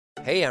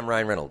Hey, I'm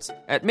Ryan Reynolds.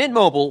 At Mint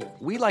Mobile,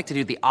 we like to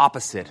do the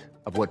opposite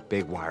of what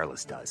Big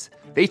Wireless does.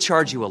 They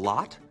charge you a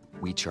lot,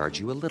 we charge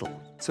you a little.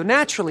 So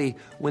naturally,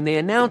 when they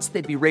announced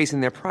they'd be raising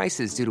their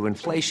prices due to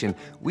inflation,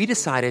 we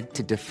decided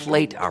to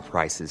deflate our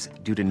prices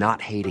due to not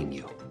hating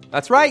you.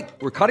 That's right.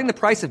 We're cutting the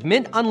price of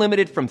Mint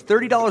Unlimited from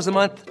 $30 a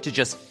month to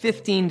just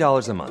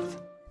 $15 a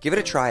month. Give it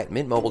a try at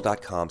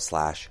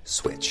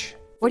mintmobile.com/switch.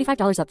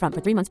 $45 up front for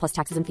 3 months plus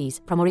taxes and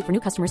fees. Promo rate for new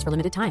customers for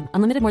limited time.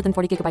 Unlimited more than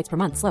 40 gigabytes per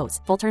month. Slows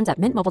full terms at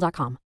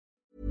mintmobile.com.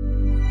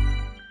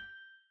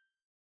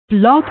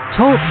 Blog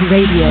Talk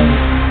Radio.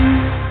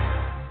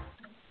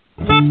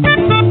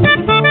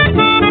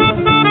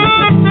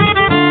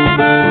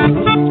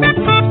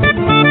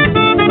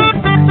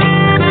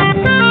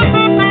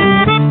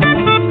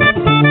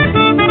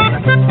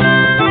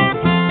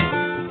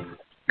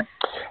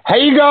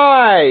 Hey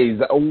guys,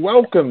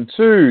 welcome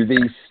to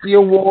the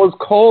Steele Wars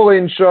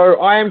call-in show.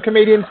 I am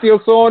comedian Steele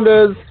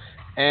Saunders,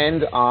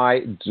 and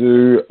I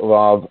do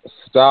love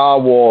Star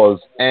Wars.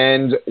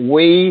 And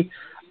we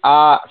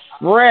are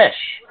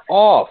fresh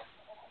off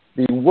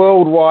the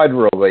worldwide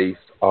release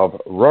of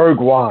Rogue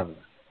One,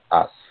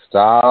 a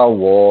Star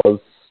Wars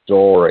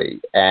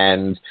story.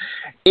 And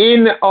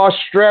in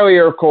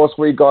Australia, of course,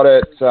 we got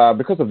it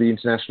because of the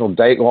international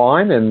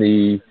dateline and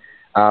the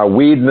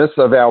weirdness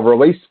of our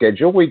release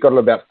schedule. We got it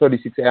about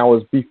 36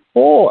 hours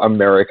before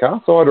America,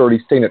 so I'd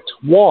already seen it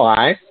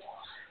twice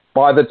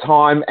by the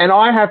time. And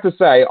I have to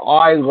say,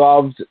 I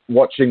loved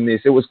watching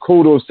this. It was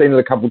cool to have seen it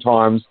a couple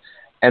times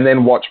and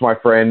then watch my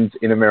friends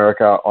in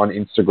America on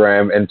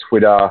Instagram and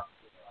Twitter.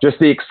 Just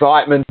the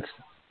excitement,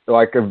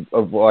 of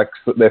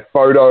their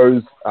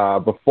photos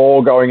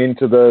before going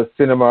into the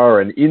cinema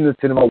and in the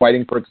cinema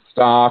waiting for it to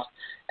start,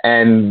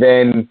 and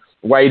then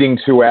waiting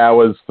 2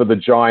 hours for the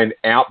giant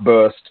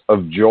outburst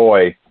of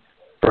joy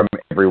from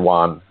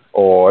everyone,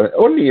 or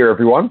near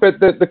everyone, but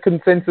the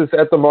consensus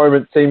at the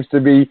moment seems to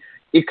be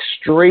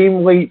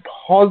extremely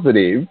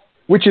positive,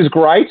 which is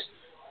great,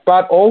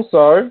 but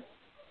also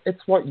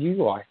it's what you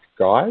like,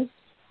 guys.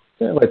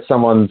 Don't let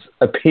someone's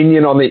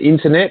opinion on the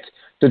internet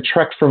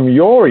detract from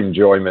your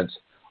enjoyment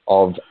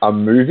of a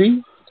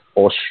movie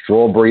or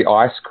strawberry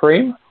ice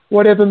cream,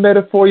 whatever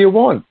metaphor you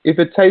want. If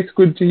it tastes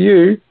good to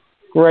you,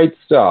 great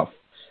stuff.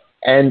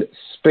 And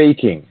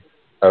speaking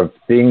of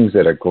things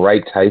that are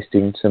great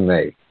tasting to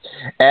me,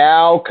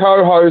 our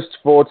co-host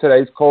for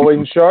today's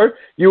call-in show,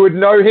 you would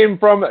know him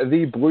from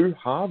the Blue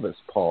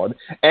Harvest Pod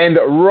and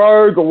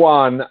Rogue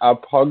One, a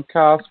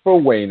podcast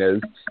for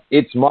wieners.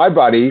 It's my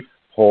buddy,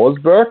 Hawes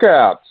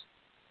Burkout.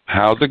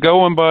 How's it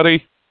going,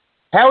 buddy?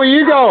 How are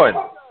you going?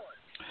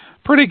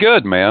 Pretty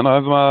good, man.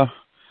 I'm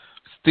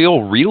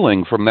still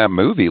reeling from that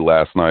movie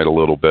last night a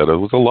little bit. It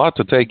was a lot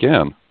to take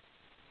in.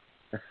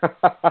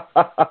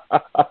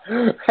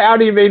 How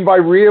do you mean by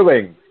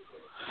reeling?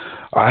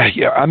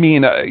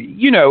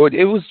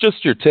 It was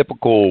just your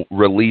typical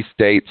release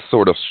date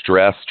sort of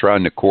stress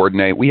trying to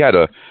coordinate. We had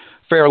a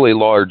fairly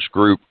large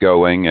group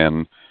going,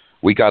 and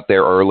we got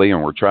there early,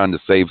 and we're trying to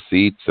save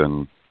seats,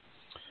 and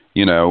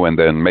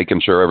then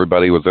making sure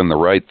everybody was in the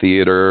right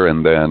theater,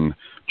 and then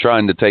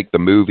trying to take the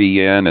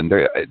movie in. And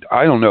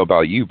I don't know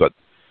about you, but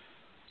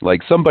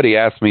like somebody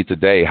asked me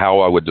today how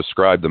I would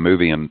describe the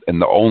movie, and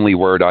the only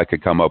word I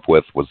could come up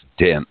with was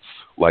dense.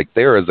 Like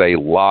there is a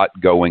lot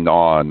going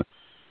on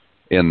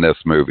in this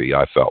movie,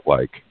 I felt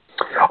like.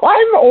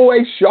 I'm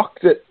always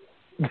shocked that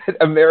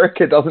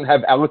America doesn't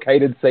have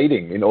allocated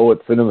seating in all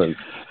its cinemas.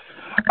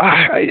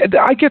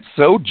 I get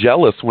so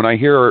jealous when I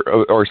hear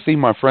or see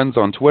my friends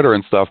on Twitter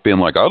and stuff being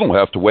like, I don't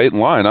have to wait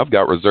in line. I've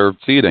got reserved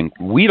seating.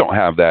 We don't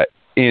have that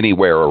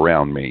anywhere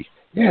around me.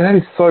 Yeah, that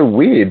is so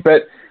weird.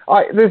 But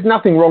there's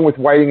nothing wrong with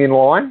waiting in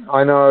line.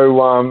 I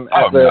know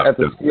at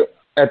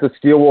the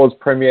Steele Wars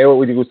premiere, what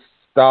we did was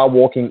Star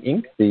Walking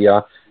Inc.,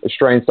 the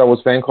Australian Star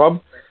Wars fan club.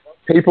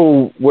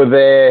 People were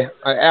there.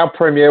 Our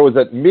premiere was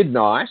at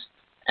midnight,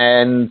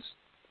 and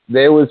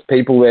there was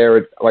people there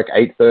at like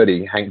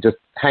 8:30, just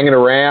hanging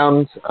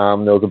around.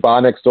 There was a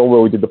bar next door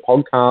where we did the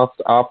podcast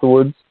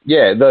afterwards.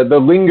 Yeah, the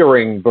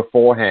lingering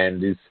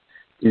beforehand is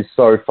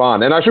so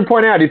fun. And I should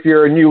point out, if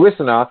you're a new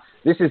listener,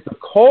 this is the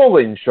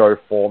call-in show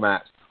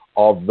format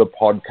of the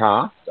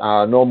podcast.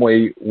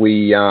 Normally,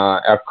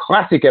 our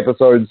classic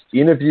episodes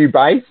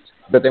interview-based,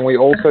 but then we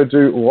also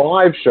do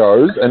live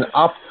shows, and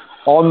up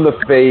on the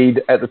feed,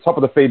 at the top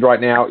of the feed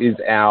right now, is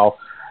our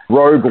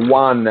Rogue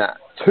One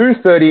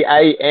 2:30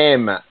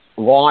 a.m.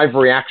 live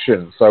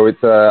reaction. So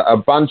it's a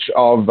bunch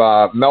of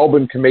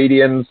Melbourne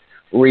comedians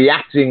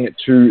reacting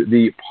to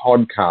the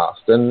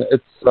podcast. And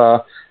it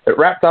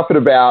wrapped up at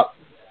about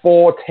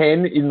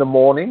 4:10 in the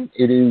morning.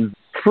 It is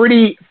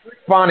pretty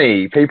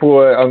funny. People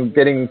are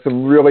getting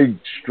some really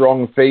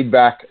strong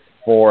feedback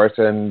for it.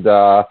 And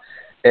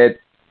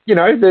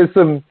there's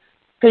some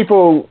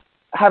people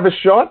have a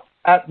shot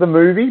at the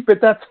movie, but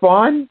that's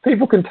fine.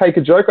 People can take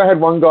a joke. I had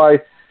one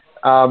guy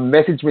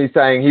message me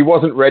saying he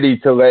wasn't ready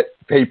to let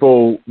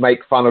people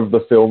make fun of the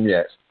film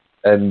yet.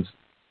 And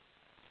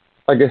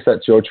I guess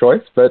that's your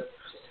choice, but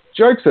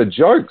jokes are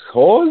jokes,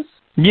 Hawes.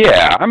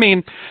 Yeah, I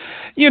mean,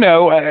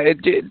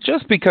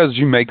 just because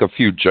you make a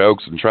few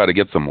jokes and try to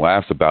get some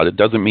laughs about it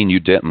doesn't mean you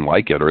didn't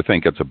like it or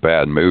think it's a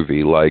bad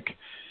movie. Like,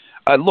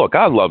 look,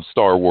 I love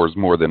Star Wars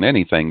more than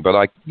anything,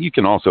 but you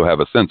can also have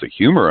a sense of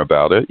humor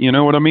about it. You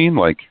know what I mean?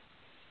 Like,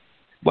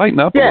 lighten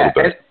up a little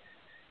bit.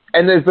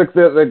 And there's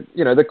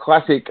the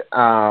classic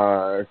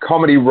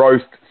comedy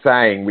roast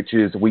saying, which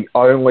is, we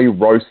only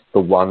roast the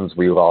ones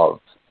we love.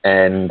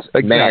 And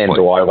exactly. Man,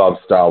 do I love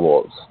Star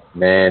Wars.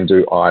 Man,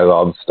 do I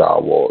love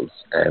Star Wars.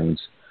 And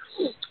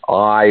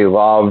I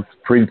love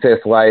Princess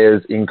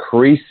Leia's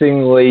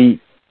increasingly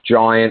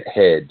giant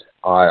head.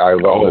 I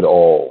love it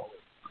all.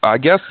 I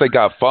guess they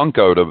got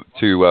Funko to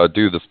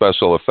do the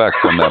special effects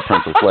on that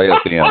Princess Leia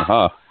at the end,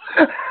 huh?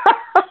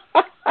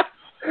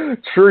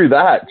 True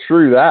that.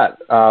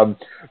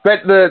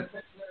 But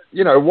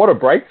what a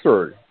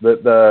breakthrough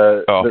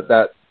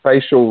that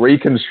facial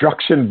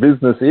reconstruction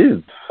business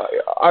is.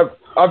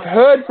 I've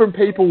heard from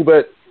people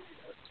that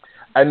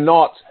are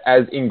not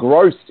as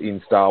engrossed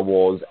in Star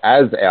Wars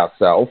as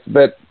ourselves,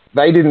 that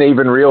they didn't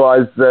even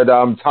realize that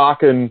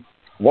Tarkin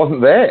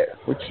wasn't there,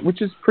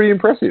 which is pretty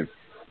impressive.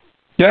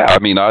 Yeah, I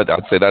mean, I'd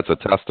say that's a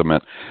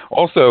testament.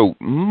 Also,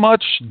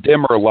 much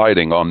dimmer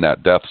lighting on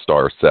that Death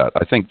Star set.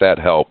 I think that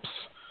helps,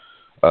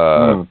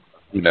 the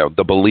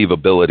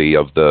believability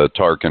of the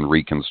Tarkin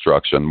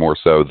reconstruction more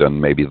so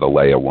than maybe the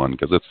Leia one,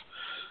 because it's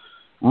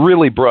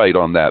really bright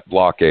on that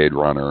blockade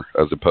runner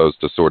as opposed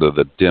to sort of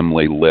the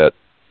dimly lit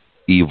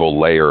evil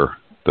layer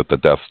that the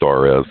Death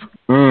Star is.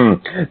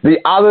 The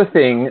other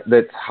thing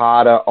that's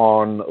harder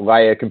on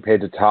Leia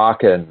compared to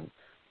Tarkin,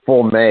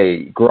 for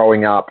me,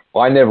 growing up,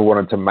 I never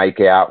wanted to make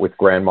out with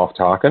Grand Moff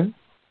Tarkin.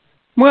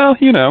 Well,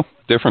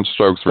 different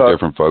strokes for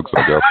different folks,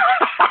 I guess.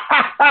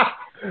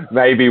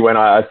 Maybe when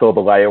I saw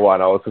the Leia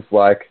one, I was just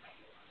like,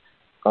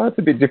 oh, it's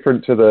a bit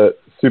different to the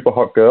super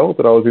hot girl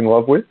that I was in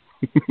love with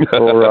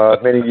for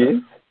many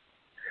years.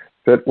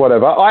 But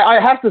whatever. I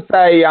have to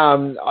say,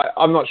 I'm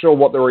not sure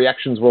what the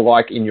reactions were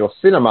like in your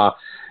cinema,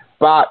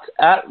 but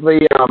at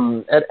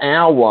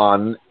our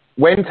one,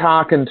 when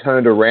Tarkin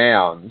turned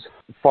around,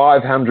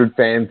 500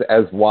 fans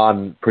as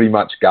one pretty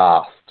much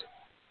gasped.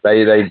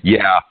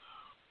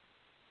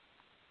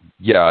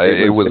 Yeah,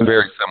 it was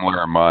very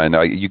similar in mine.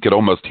 You could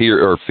almost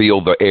hear or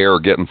feel the air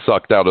getting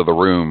sucked out of the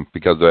room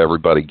because of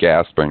everybody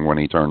gasping when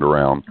he turned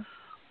around.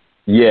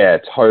 Yeah,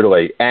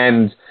 totally.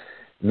 And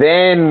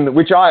then,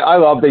 which I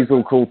love these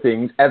little cool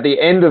things, at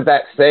the end of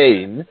that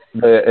scene,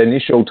 the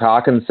initial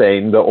Tarkin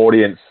scene, the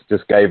audience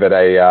just gave it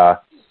a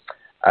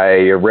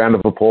round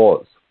of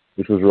applause,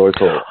 which was really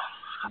cool.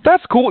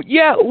 That's cool.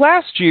 Yeah,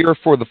 last year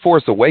for The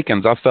Force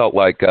Awakens, I felt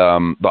like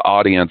the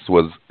audience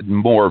was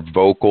more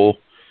vocal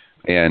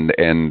and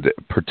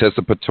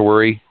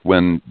participatory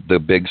when the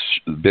big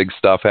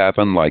stuff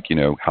happened, like,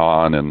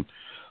 Han and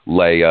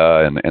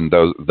Leia and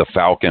the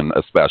Falcon,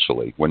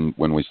 especially when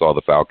we saw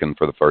the Falcon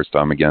for the first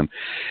time again.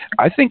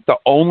 I think the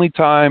only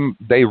time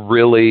they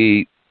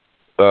really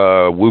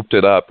whooped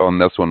it up on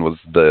this one was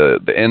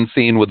the end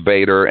scene with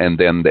Vader, and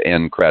then the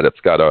end credits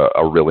got a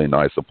really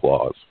nice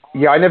applause.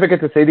 Yeah, I never get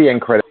to see the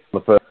end credits on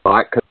the first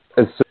night, because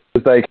as soon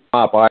as they come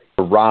up, I have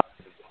to run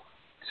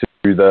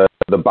to the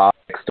bar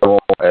next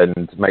door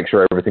and make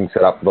sure everything's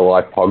set up for the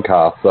live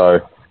podcast. So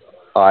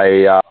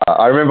I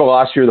remember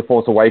last year, The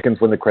Force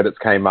Awakens, when the credits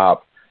came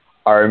up,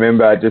 I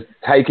remember just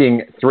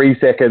taking 3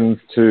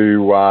 seconds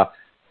to,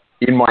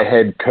 in my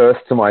head,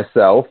 curse to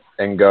myself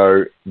and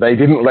go, they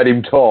didn't let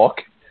him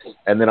talk.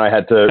 And then I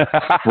had to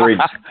freak.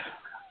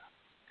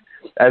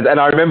 And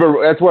I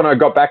remember that's when I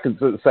got back to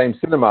the same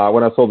cinema.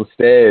 When I saw the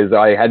stairs,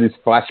 I had this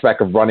flashback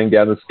of running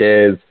down the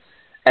stairs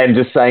and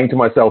just saying to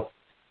myself,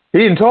 he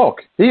didn't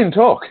talk.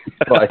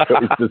 Like, it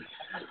was just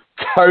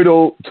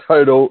total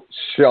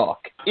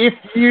shock. If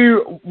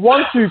you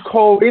want to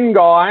call in,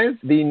 guys,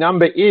 the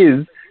number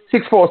is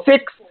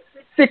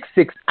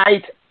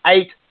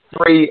 646-668-8360.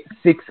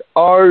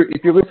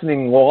 If you're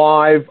listening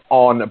live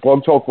on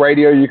Blog Talk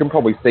Radio, you can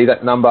probably see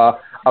that number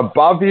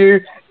above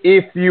you.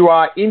 If you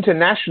are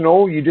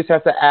international, you just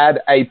have to add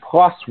a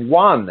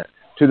 +1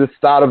 to the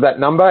start of that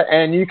number,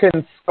 and you can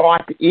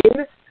Skype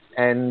in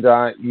and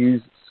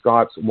use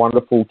Skype's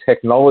wonderful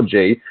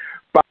technology.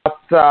 But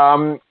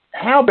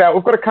how about,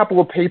 we've got a couple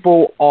of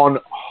people on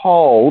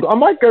hold. I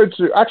might go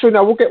to, actually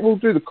no, we'll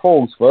do the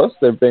calls first.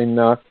 They've been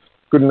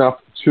good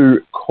enough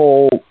to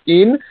call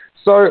in.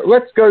 So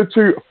let's go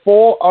to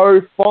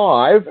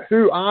 405.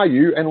 Who are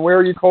you and where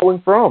are you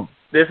calling from?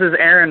 This is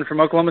Aaron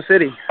from Oklahoma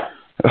City.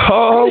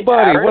 Oh, hey,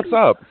 buddy, Aaron. what's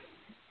up?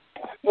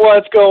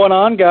 What's going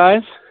on,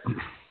 guys?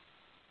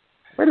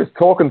 We're just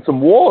talking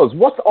some wars.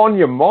 What's on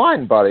your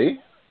mind,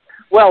 buddy?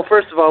 Well,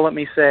 first of all, let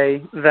me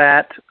say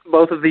that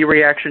both of the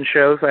reaction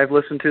shows, I've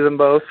listened to them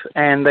both,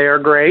 and they are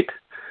great.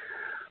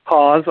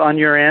 Pause on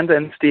your end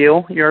and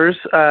Steele, yours.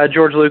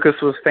 George Lucas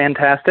was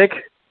fantastic.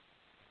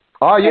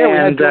 Oh, yeah, we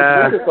had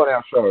George Lucas on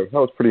our show. That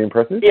was pretty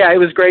impressive. Yeah, it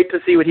was great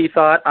to see what he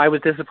thought. I was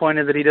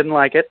disappointed that he didn't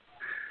like it.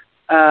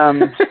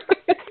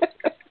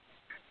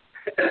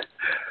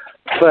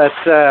 But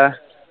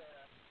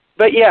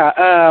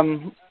yeah,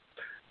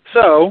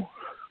 so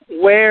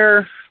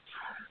where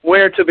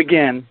where to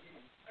begin.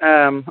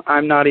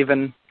 I'm not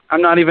even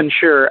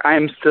sure. I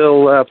am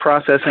still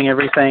processing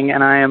everything,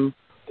 and I am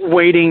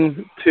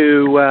waiting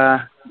to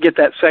get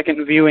that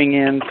second viewing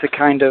in to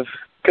kind of,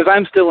 because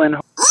I'm still in.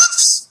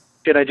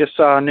 Shit, I just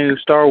saw a new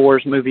Star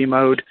Wars movie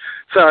mode.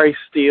 Sorry,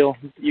 Steele.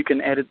 You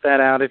can edit that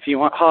out if you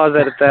want. Hawes,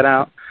 edit that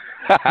out.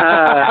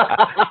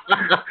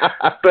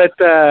 But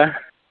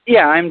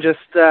yeah, I'm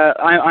just.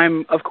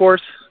 I'm of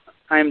course.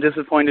 I'm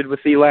disappointed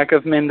with the lack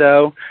of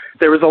Mendo.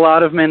 There was a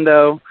lot of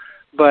Mendo,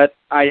 but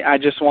I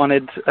just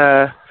wanted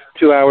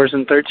 2 hours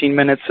and 13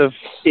 minutes of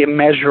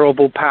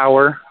immeasurable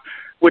power,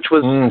 which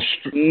was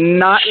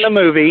not in the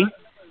movie.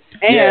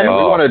 And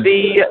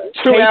the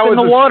 2 hours in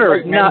the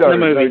water, not in the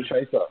Mendo, movie.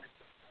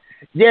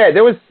 Yeah,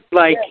 there was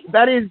like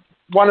that is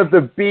one of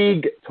the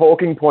big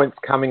talking points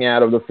coming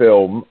out of the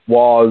film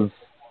was,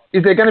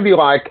 is there going to be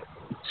like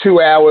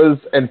 2 hours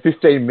and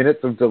 15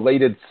 minutes of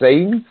deleted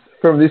scenes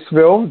from this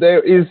film?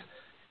 There is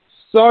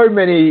so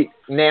many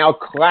now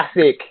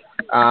classic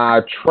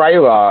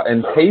trailer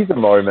and teaser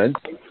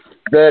moments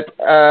that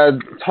are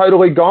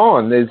totally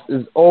gone. There's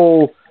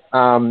all,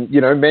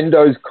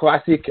 Mendo's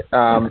classic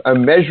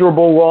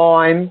immeasurable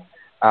line.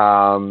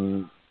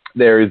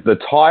 There is the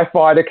TIE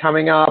fighter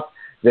coming up.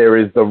 There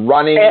is the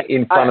running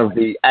in front of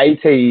the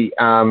ACTs.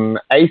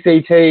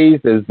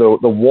 There's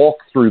the walk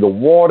through the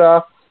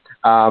water.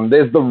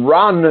 There's the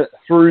run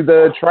through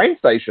the train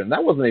station.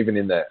 That wasn't even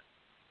in there.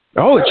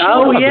 Oh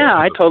yeah,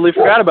 I totally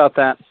forgot about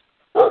that.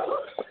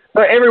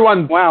 So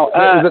everyone that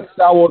was at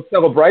Star Wars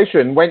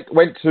Celebration went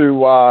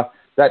to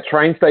that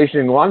train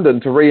station in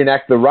London to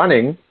reenact the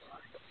running.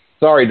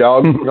 Sorry,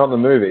 dog, not in the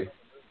movie.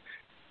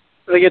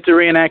 They get to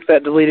reenact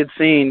that deleted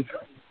scene.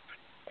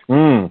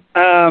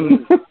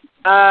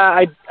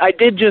 I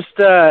did just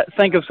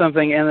think of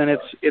something, and then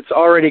it's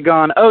already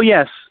gone. Oh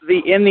yes,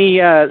 in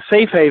the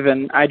Safe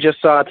Haven I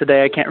just saw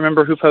today. I can't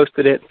remember who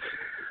posted it,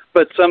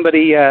 but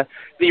somebody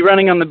the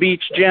running on the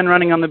beach, Jen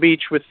running on the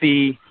beach with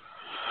the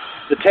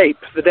tape,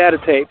 the data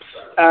tapes.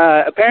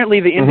 Apparently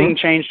the ending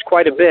changed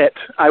quite a bit.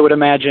 I would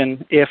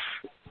imagine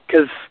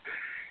because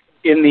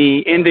in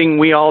the ending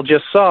we all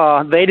just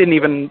saw, they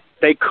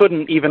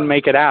couldn't even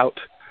make it out.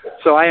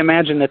 So I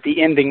imagine that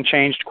the ending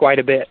changed quite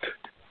a bit.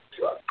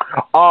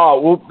 Oh,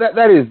 well,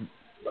 that is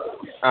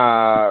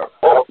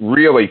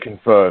really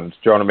confirmed,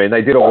 John. I mean,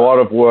 they did a lot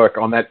of work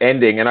on that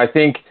ending, and I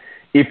think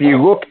if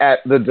you look at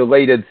the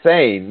deleted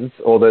scenes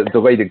or the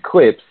deleted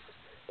clips,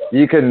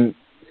 you can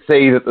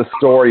see that the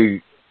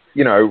story,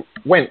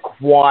 went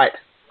quite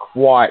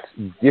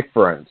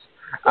different.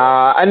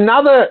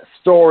 Another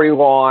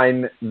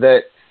storyline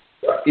that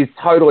is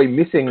totally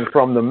missing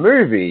from the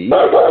movie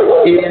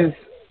is,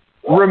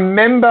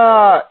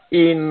 remember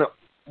in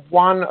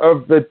one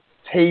of the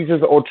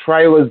teasers or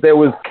trailers, there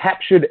was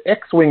captured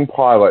X-Wing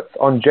pilots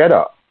on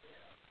Jeddah.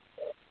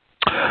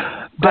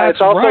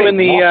 It's also in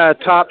the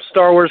top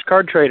Star Wars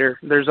card trader.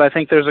 I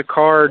think there's a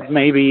card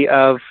maybe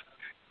of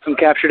some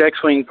captured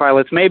X-Wing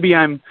pilots. Maybe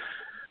I'm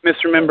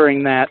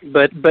misremembering that,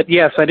 but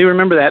yes, I do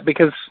remember that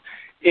because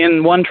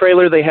in one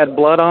trailer they had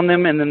blood on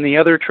them, and then the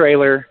other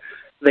trailer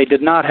they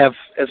did not have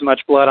as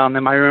much blood on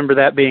them. I remember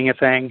that being a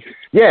thing.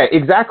 Yeah,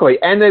 exactly.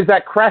 And there's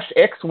that crashed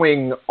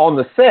X-Wing on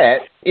the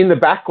set in the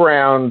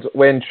background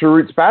when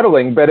Chirrut's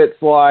battling, but it's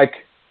like,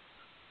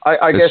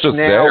 I guess now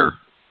there.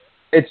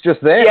 It's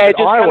just there. Yeah, it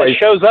just kind of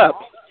shows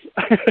up.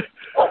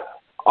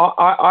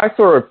 I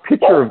saw a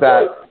picture of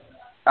that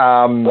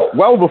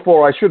well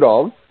before I should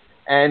have,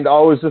 and I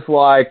was just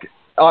like,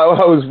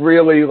 I was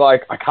really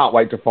like, I can't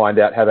wait to find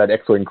out how that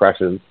X-Wing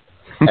crashes.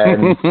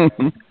 And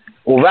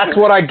well, that's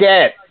what I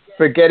get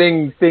for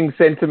getting things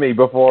sent to me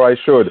before I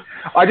should.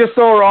 I just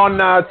saw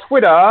on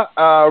Twitter,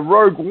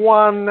 Rogue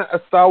One,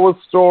 A Star Wars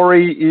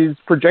Story, is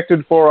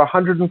projected for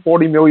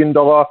 $140 million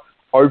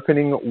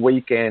opening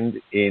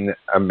weekend in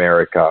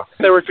America.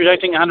 They were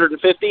projecting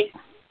 150?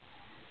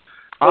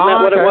 Wasn't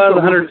that what it was,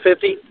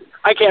 150?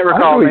 I can't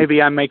recall.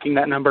 Maybe I'm making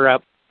that number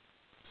up.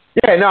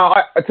 Yeah, no,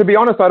 to be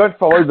honest, I don't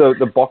follow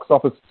the box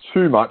office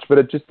too much, but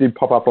it just did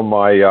pop up on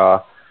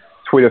my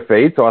Twitter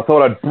feed, so I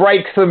thought I'd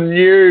break some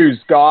news,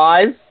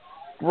 guys.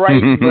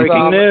 Breaking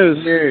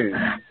news.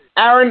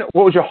 Aaron,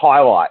 what was your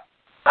highlight?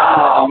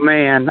 Oh,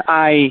 man,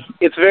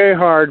 it's very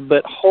hard,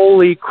 but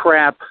holy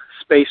crap,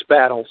 space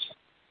battles.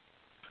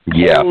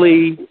 Yeah.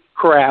 Holy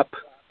crap.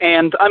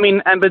 And,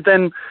 but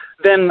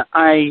then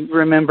I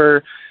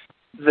remember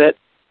that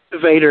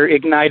Vader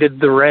ignited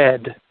the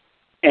red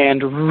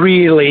and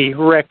really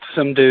wrecked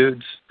some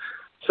dudes.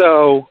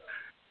 So,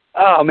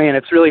 oh, man,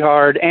 it's really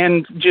hard.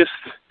 And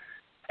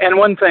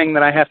one thing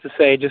that I have to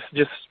say, just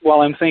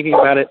while I'm thinking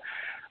about it,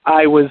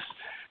 I was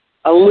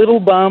a little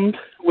bummed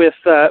with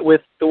the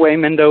way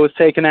Mendo was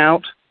taken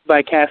out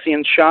by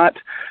Cassian's shot,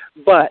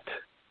 but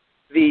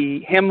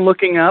him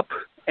looking up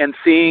and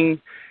seeing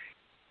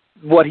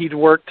what he'd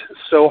worked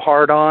so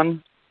hard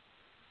on,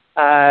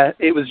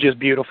 it was just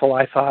beautiful,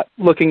 I thought.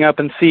 Looking up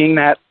and seeing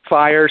it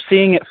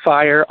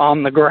fire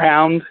on the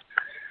ground,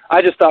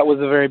 I just thought was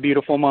a very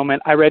beautiful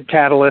moment. I read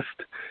Catalyst,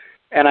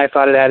 and I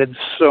thought it added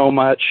so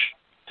much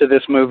to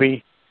this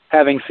movie,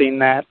 having seen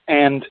that.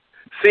 And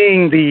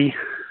seeing the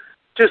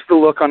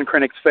look on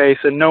Krennic's face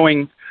and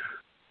knowing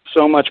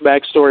so much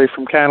backstory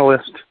from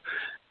Catalyst,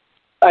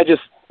 I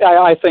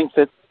think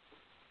that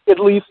at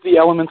least the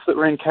elements that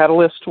were in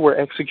Catalyst were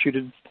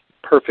executed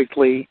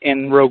perfectly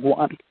in Rogue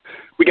One.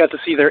 We got to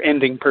see their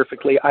ending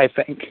perfectly, I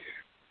think.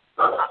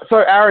 So,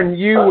 Aaron,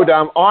 you would.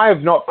 I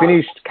have not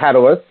finished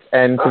Catalyst,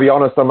 and to be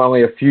honest, I'm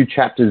only a few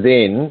chapters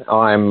in.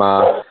 I've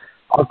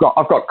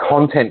got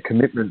content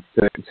commitments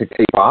to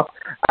keep up.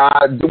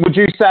 Would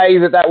you say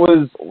that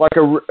was like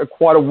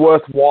quite a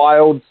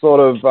worthwhile sort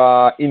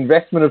of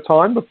investment of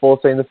time before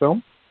seeing the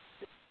film?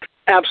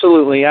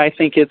 Absolutely. I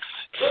think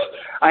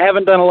I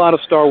haven't done a lot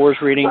of Star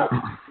Wars reading,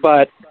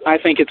 but I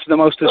think it's the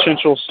most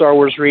essential Star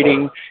Wars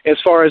reading as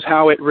far as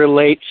how it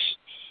relates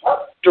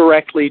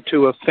directly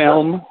to a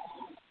film.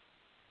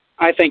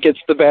 I think it's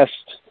the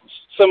best,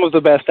 some of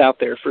the best out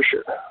there for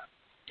sure.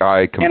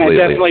 I completely And I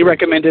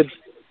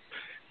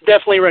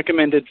definitely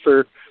recommended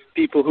for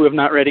people who have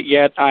not read it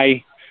yet.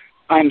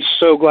 I'm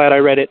so glad I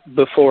read it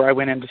before I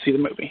went in to see the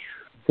movie.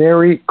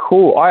 Very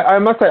cool. I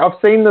must say, I've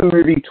seen the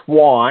movie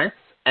twice,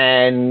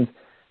 and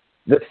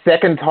the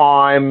second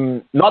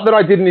time, not that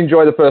I didn't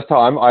enjoy the first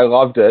time, I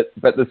loved it,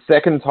 but the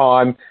second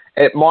time,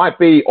 it might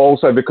be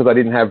also because I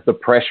didn't have the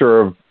pressure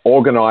of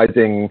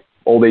organizing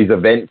all these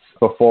events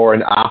before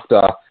and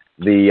after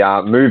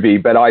the movie,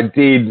 but I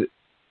did,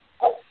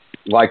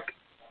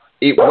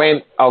 it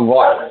went a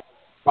lot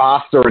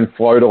faster and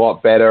flowed a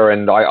lot better,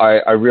 and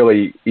I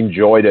really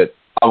enjoyed it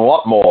a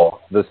lot more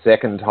the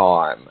second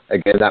time.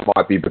 Again, that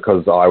might be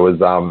because I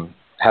was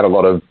had a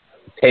lot of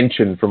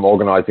tension from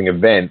organizing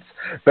events.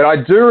 But I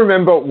do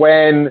remember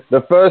when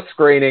the first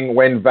screening,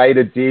 when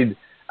Vader did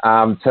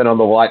turn on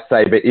the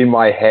lightsaber, in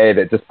my head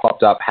it just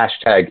popped up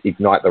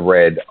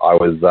 #IgniteTheRed. I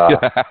was I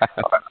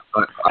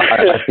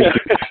think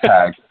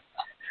hashtag.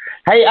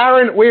 Hey,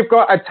 Aaron, we've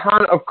got a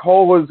ton of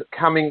callers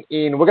coming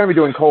in. We're going to be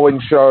doing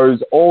call-in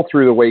shows all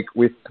through the week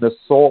with an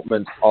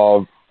assortment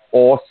of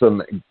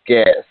awesome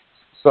guests.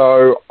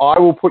 So I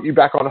will put you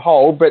back on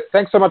hold, but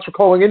thanks so much for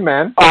calling in,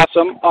 man.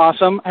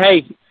 Awesome.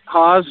 Hey,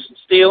 Haas,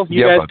 Steele,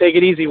 you guys take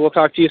it easy. We'll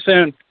talk to you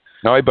soon.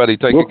 All right, buddy.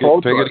 Take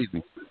it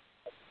easy.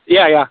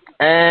 Yeah.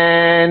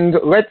 And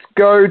let's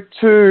go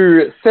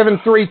to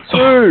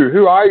 732.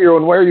 Who are you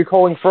and where are you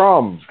calling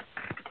from?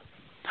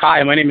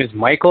 Hi, my name is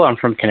Michael. I'm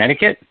from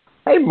Connecticut.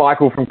 Hey,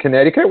 Michael from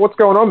Connecticut. What's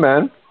going on,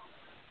 man?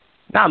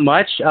 Not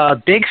much.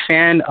 Big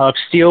fan of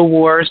Steel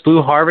Wars,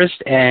 Blue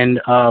Harvest, and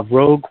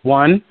Rogue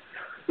One.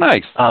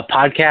 Nice.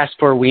 Podcast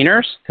for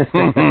wieners.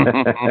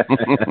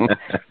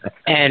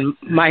 And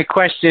my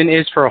question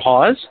is for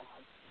Hawes.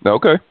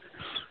 Okay.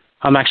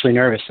 I'm actually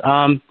nervous.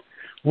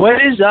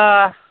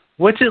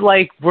 What's it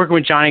like working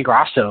with Johnny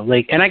Grasso?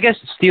 And I guess,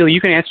 Steele,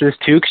 you can answer this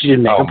too because you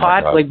did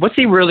Megapod. What's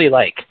he really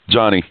like?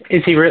 Johnny.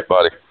 Is he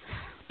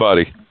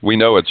Buddy, we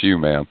know it's you,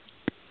 man.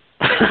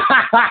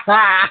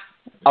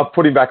 I'll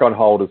put him back on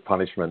hold as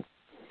punishment.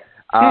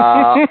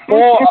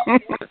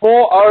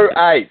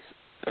 408.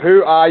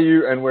 Who are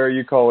you and where are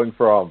you calling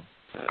from?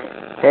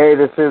 Hey,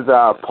 this is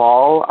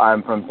Paul.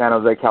 I'm from San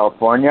Jose,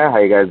 California. How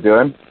you guys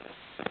doing?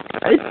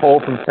 Hey,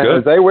 Paul from San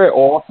Jose. We're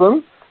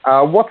awesome.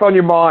 What's on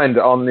your mind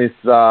on this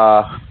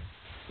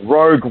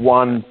Rogue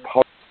One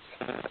post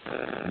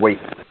week?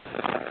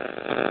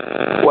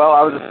 Well,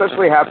 I was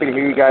especially happy to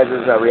hear you guys'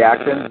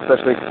 reaction,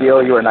 especially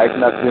Steele. You were nice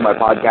enough to do my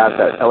podcast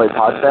at LA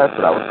Podfest,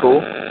 so that was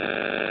cool.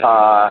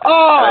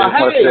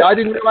 I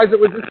didn't realize it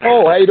was this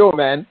Paul. How you doing,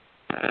 man?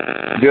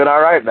 Doing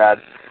all right,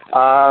 man.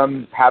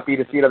 Happy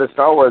to see another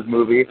Star Wars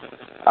movie.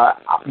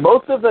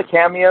 Most of the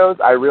cameos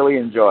I really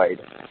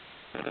enjoyed,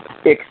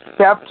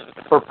 except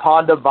for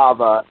Ponda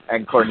Baba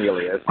and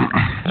Cornelius.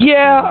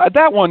 Yeah,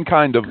 that one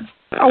kind of,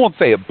 I won't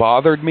say it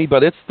bothered me,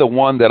 but it's the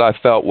one that I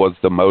felt was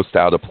the most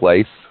out of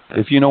place,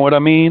 if you know what I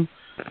mean.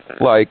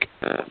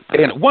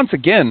 And once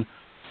again,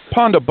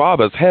 Ponda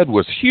Baba's head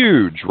was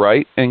huge,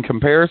 right, in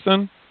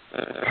comparison?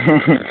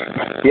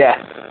 Yeah.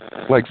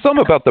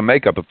 Something about the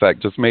makeup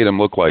effect just made him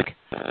look like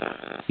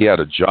he had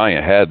a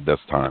giant head this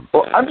time.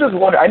 Well, I'm just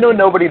wondering, I know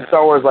nobody in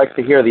Star Wars likes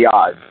to hear the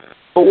odds,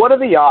 but what are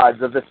the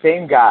odds of the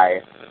same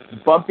guy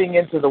bumping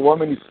into the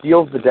woman who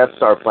steals the Death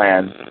Star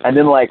plans, and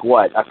then, a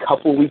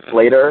couple weeks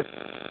later,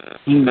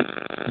 he,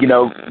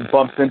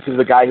 bumps into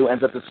the guy who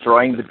ends up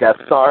destroying the Death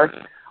Star?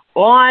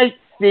 I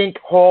think,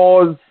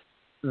 Hawes,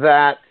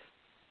 that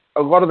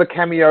a lot of the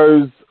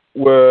cameos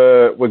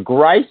were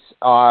great.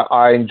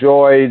 I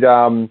enjoyed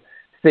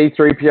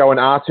C-3PO and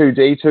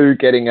R2-D2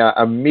 getting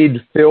a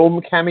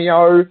mid-film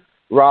cameo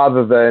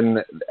rather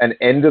than an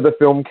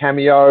end-of-the-film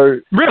cameo.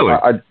 Really?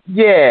 I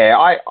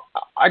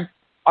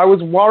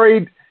was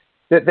worried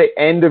that the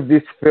end of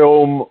this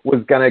film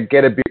was going to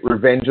get a bit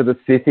Revenge of the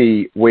Sith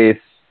with,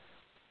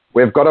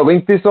 we've got to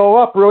link this all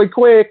up really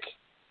quick.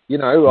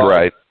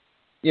 Right.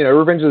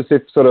 Revenge of the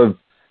Sith sort of,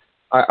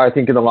 I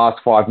think in the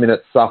last 5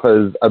 minutes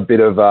suffers a bit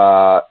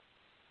of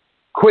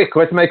quick,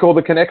 let's make all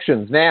the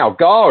connections now,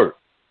 go.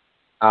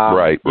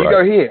 You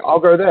go here, I'll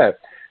go there.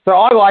 So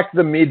I liked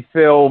the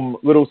mid-film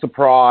little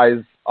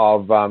surprise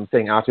of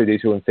seeing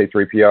R2-D2 and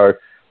C-3PO.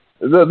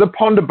 The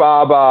Ponda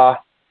Baba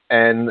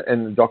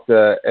and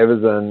Dr.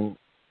 Everson,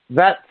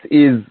 that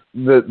is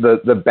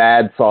the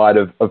bad side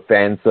of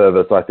fan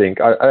service, I think.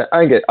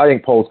 I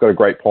think Paul's got a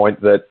great point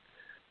that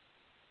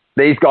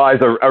these guys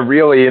are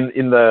really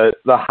in the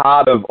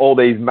heart of all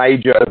these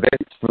major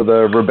events for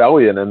the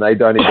rebellion, and they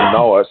don't even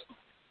know it.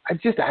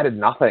 It just added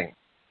nothing.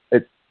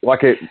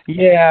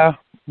 Yeah.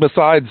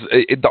 Besides,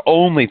 the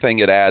only thing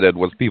it added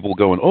was people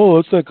going,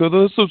 "Oh, that's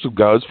some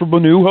guys from A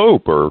New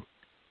Hope," or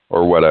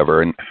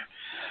whatever. And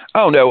I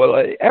don't know.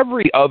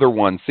 Every other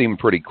one seemed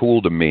pretty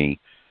cool to me.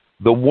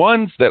 The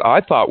ones that I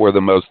thought were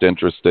the most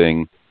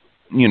interesting,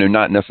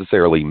 not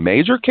necessarily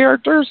major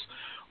characters,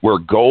 were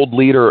Gold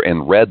Leader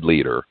and Red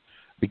Leader,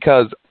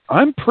 because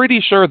I'm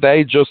pretty sure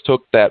they just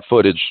took that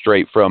footage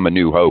straight from A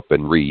New Hope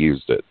and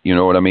reused it. You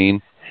know what I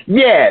mean?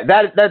 Yeah,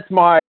 that's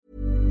my...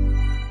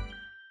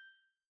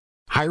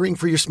 Hiring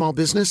for your small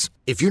business?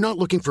 If you're not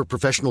looking for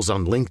professionals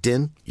on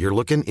LinkedIn, you're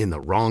looking in the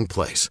wrong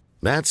place.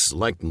 That's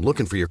like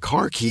looking for your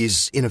car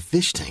keys in a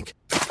fish tank.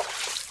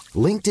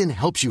 LinkedIn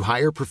helps you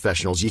hire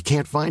professionals you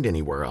can't find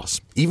anywhere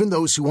else, even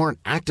those who aren't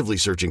actively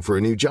searching for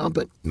a new job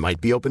but might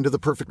be open to the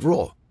perfect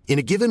role. In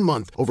a given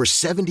month, over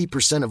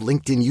 70% of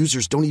LinkedIn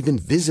users don't even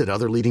visit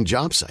other leading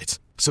job sites.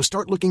 So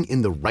start looking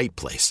in the right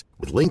place.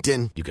 With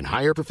LinkedIn, you can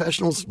hire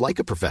professionals like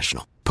a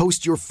professional.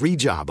 Post your free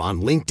job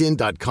on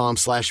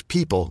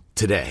linkedin.com/people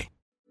today.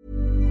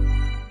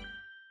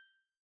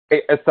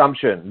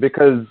 Assumption,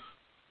 because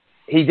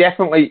he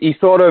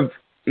sort of,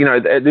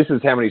 this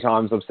is how many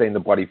times I've seen the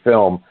bloody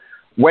film.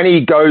 When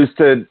he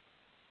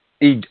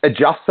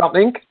adjusts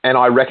something, and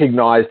I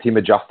recognized him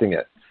adjusting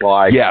it.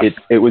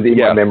 It was in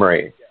my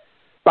memory.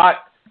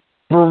 But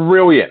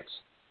brilliant.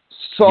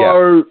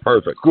 So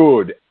perfect.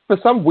 Good. For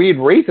some weird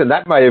reason,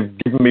 that may have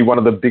given me one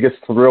of the biggest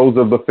thrills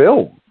of the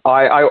film.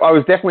 I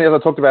was definitely, as I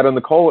talked about on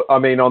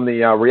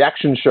the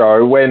reaction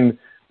show, when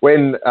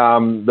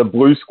the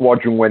Blue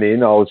Squadron went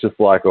in, I was just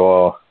like,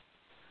 oh.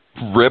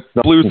 Rip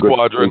Blue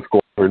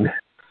Squadron.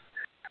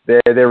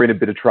 They're in a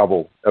bit of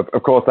trouble.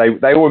 Of course,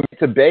 they were meant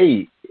to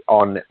be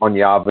on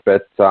Yavin,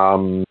 but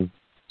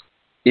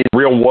in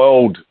real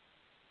world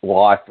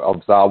life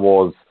of Star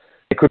Wars,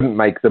 they couldn't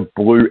make the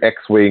blue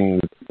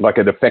X-Wings,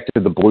 it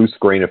affected the blue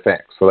screen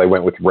effect, so they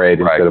went with red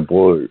instead of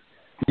blue.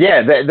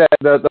 Yeah,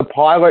 the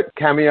pilot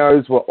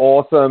cameos were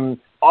awesome.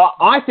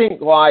 I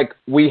think,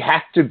 we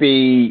have to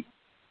be,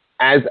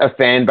 as a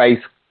fan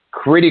base,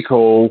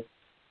 critical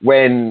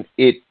when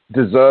it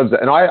deserves it.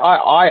 And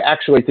I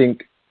actually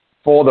think,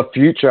 for the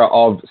future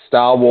of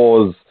Star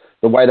Wars,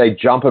 the way they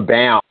jump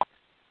about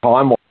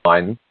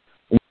timeline,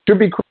 we should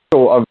be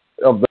critical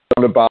of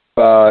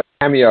the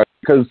cameo,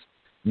 because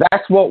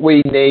that's what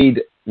we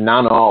need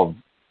none of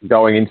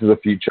going into the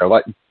future.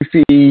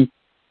 Goofy,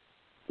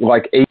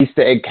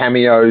 Easter egg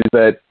cameos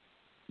that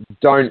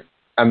don't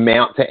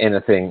amount to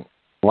anything,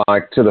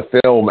 to the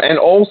film, and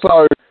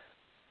also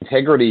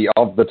integrity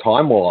of the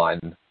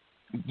timeline.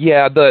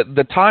 Yeah,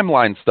 the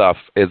timeline stuff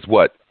is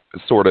what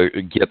sort of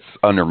gets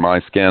under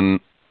my skin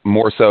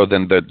more so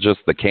than just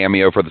the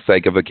cameo for the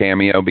sake of a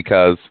cameo,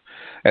 because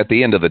at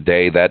the end of the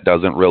day, that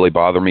doesn't really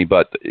bother me.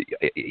 But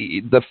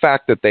the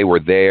fact that they were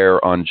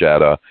there on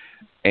Jedha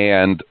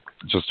and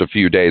just a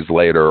few days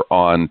later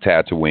on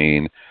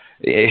Tatooine,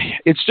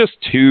 it's just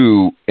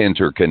too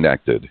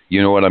interconnected.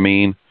 You know what I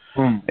mean?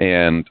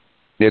 And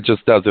it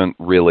just doesn't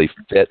really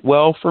fit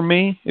well for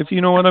me, if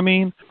you know what I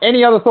mean.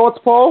 Any other thoughts,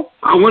 Paul?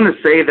 I want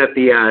to say that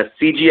the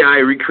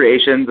CGI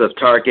recreations of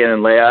Tarkin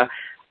and Leia,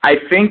 I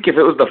think if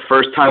it was the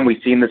first time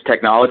we'd seen this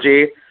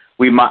technology,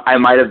 I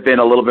might have been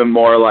a little bit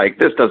more like,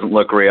 this doesn't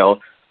look real.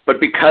 But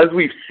because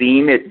we've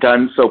seen it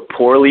done so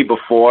poorly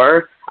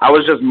before, I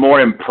was just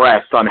more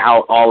impressed on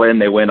how all in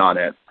they went on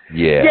it.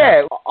 Yeah.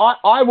 Yeah,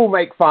 I will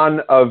make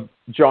fun of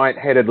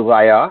giant-headed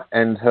Leia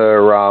and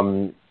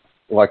her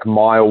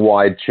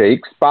mile-wide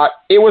cheeks, but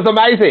it was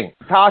amazing.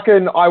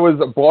 Tarkin, I was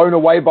blown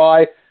away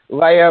by.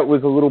 Leia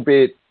was a little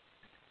bit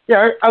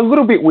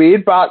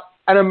weird, but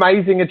an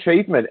amazing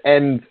achievement,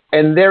 and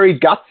very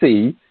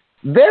gutsy,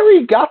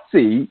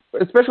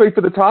 especially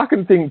for the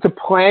Tarkin thing, to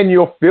plan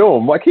your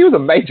film. He was a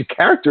major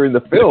character in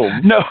the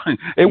film. No,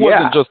 it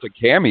wasn't just a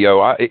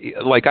cameo.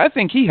 I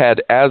think he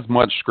had as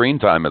much screen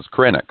time as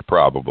Krennic,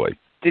 probably.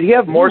 Did he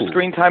have more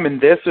screen time in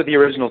this or the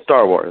original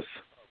Star Wars?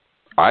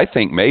 I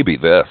think maybe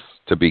this,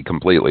 to be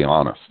completely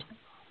honest.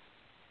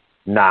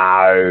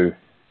 No.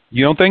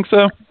 You don't think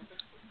so?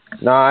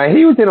 No,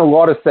 he was in a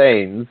lot of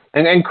scenes,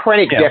 and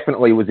Krennic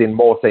definitely was in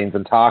more scenes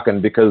than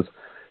Tarkin, because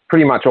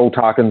pretty much all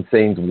Tarkin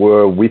scenes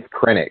were with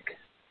Krennic.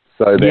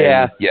 So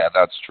yeah,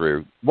 that's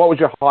true. What was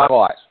your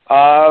highlight?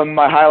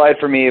 My highlight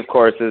for me, of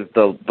course, is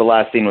the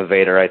last scene with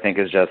Vader. I think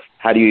is just,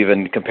 how do you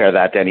even compare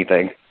that to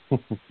anything?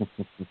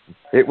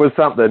 It was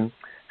something.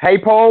 Hey,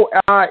 Paul,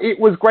 it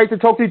was great to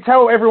talk to you.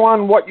 Tell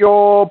everyone what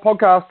your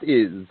podcast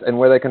is and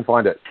where they can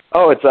find it.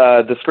 Oh, it's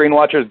the Screen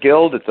Watchers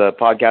Guild. It's a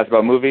podcast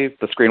about movies,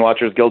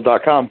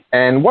 thescreenwatchersguild.com.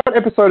 And what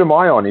episode am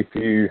I on, if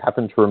you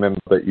happen to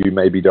remember, that you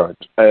maybe don't?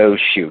 Oh,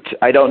 shoot.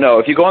 I don't know.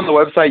 If you go on the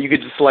website, you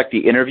could just select the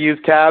interviews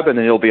tab, and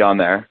then you'll be on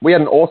there. We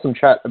had an awesome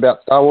chat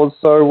about Star Wars,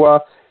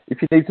 so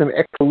if you need some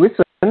extra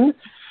listen,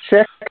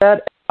 check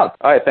that out.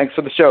 All right, thanks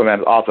for the show,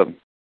 man. Awesome.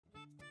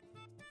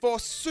 For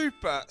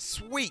super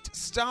sweet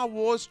Star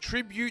Wars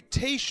tribute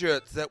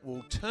t-shirts that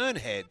will turn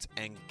heads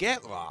and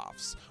get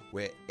laughs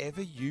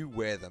wherever you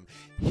wear them,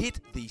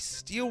 hit the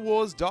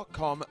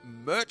SteelWars.com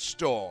merch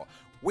store.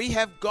 We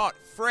have got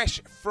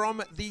fresh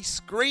from the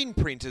screen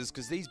printers,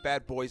 because these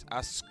bad boys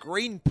are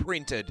screen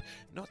printed,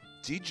 not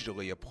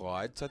digitally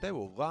applied, so they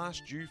will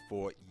last you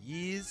for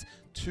years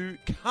to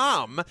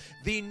come.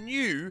 The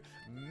new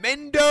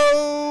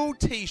Mendo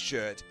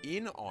t-shirt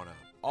in honor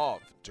of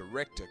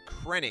director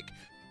Krennic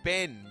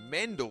Ben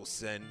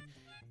Mendelsohn.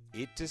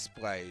 It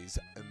displays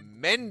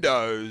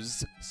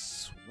Mendo's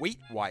sweet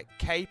white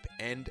cape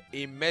and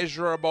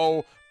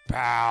immeasurable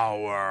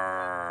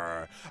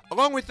power.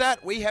 Along with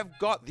that, we have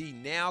got the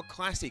now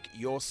classic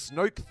Your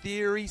Snoke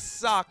Theory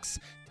Sucks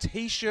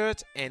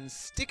t-shirt and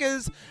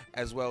stickers,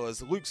 as well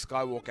as Luke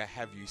Skywalker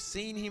Have You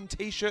Seen Him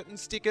t-shirt and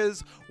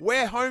stickers,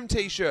 Wear Home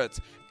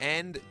t-shirts,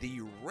 and the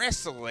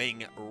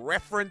wrestling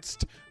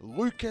referenced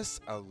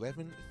Lucas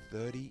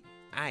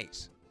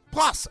 1138.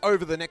 Plus,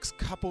 over the next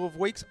couple of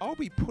weeks, I'll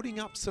be putting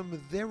up some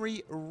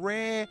very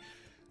rare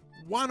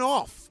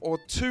one-off or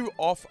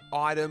two-off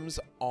items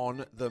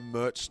on the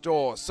merch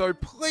store. So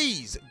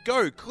please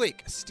go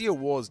click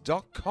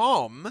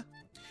SteelWars.com.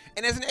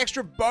 And as an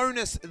extra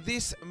bonus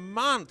this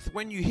month,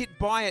 when you hit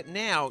buy it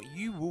now,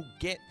 you will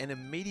get an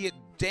immediate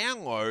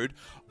download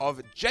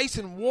of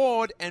Jason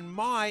Ward and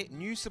my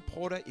new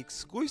supporter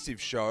exclusive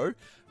show,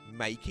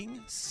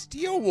 Making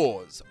Steel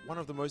Wars, one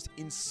of the most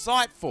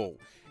insightful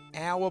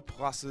hour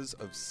pluses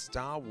of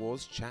Star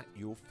Wars chat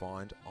you'll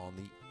find on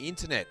the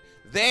internet.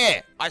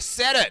 There, I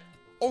said it!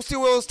 All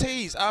Steel Wars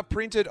tees are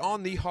printed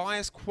on the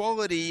highest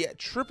quality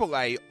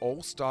AAA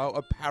all-style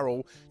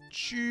apparel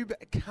tube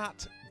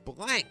cut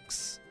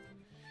blanks,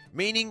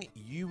 meaning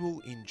you will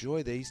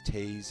enjoy these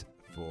tees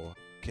for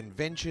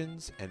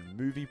conventions and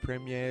movie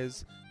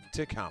premieres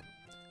to come.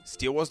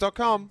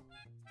 SteelWars.com.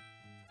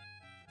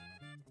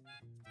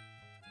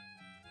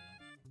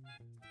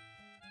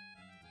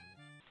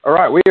 All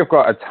right, we have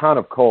got a ton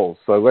of calls,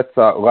 so let's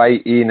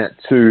lay in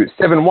to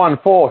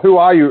 714. Who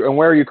are you and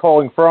where are you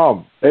calling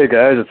from? Hey,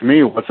 guys, it's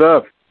me. What's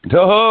up?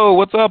 Oh,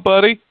 what's up,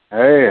 buddy?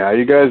 Hey, how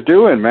you guys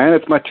doing, man?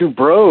 It's my two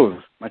bros.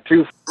 My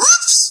two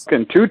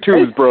fucking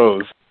tutus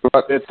bros.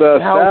 It's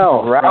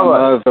Sal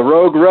from the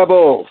Rogue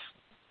Rebels.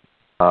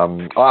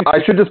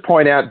 I should just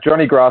point out,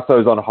 Johnny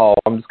Grasso's on hold.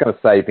 I'm just going to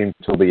save him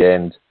till the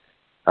end.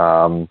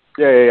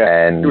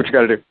 Yeah. And do what you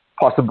got to do.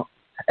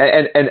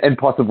 And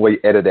possibly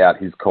edit out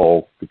his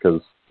call,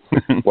 because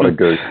what a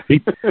goof. He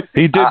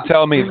did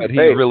tell me that he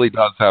really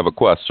does have a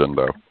question,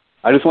 though.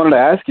 I just wanted to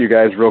ask you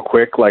guys real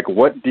quick, like,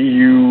 what do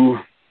you,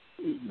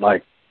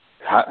 like,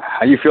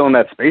 how you feeling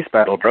that space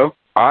battle, bro?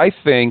 I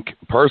think,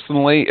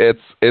 personally,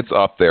 it's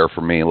up there for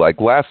me. Like,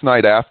 last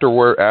night after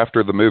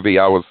the movie,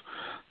 I was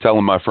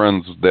telling my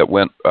friends that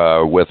went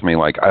with me,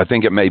 like, I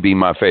think it may be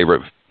my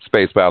favorite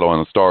space battle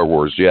in Star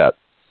Wars yet.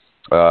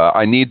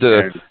 I need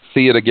to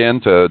see it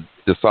again to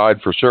decide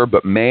for sure,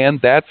 but man,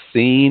 that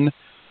scene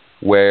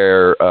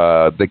where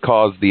they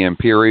caused the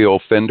Imperial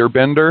fender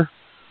bender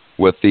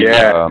with the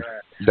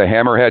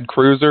Hammerhead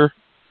cruiser,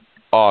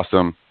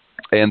 awesome.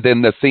 And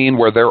then the scene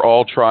where they're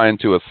all trying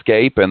to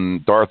escape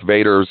and Darth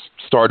Vader's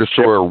Star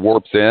Destroyer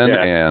warps in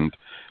and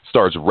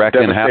starts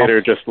wrecking house.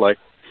 Vader just like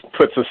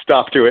puts a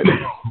stop to it.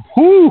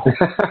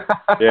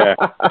 Yeah,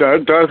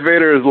 Darth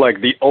Vader is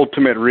like the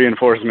ultimate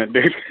reinforcement,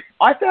 dude.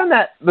 I found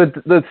that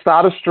the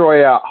Star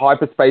Destroyer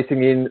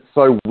hyperspacing in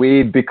so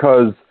weird,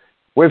 because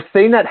we've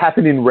seen that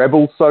happen in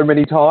Rebels so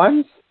many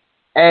times,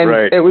 and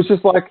it was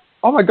just like,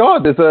 oh my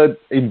god, there's a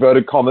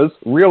inverted commas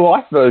real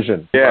life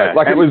version. Yeah,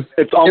 like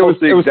it's almost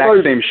the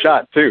exact same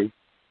shot too.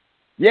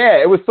 Yeah,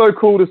 it was so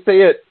cool to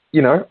see it,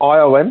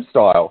 ILM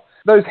style.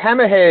 Those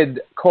Hammerhead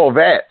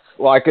Corvettes,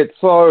 like, it's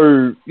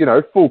so,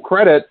 full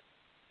credit.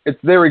 It's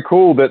very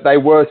cool that they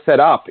were set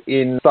up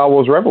in Star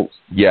Wars Rebels.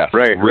 Yes,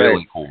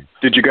 really cool.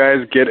 Did you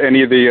guys get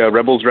any of the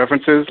Rebels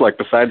references, like,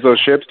 besides those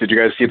ships? Did you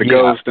guys see the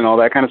Ghost and all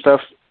that kind of stuff?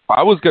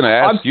 I was going to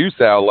ask you,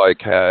 Sal,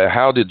 like,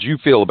 how did you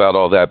feel about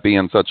all that,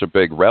 being such a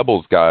big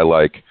Rebels guy?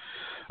 Like,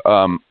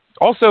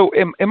 also,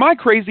 am I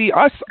crazy?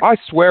 I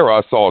swear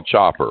I saw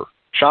Chopper.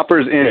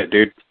 Chopper's in it,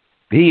 dude.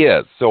 He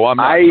is, so I'm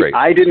not crazy.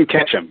 I didn't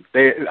catch him.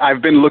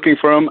 I've been looking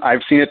for him.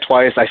 I've seen it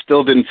twice. I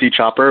still didn't see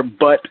Chopper,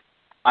 but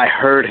I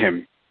heard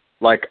him.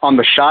 Like, on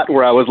the shot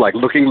where I was, like,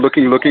 looking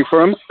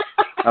for him,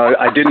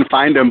 I didn't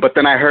find him, but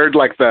then I heard,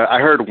 like, I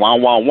heard wah,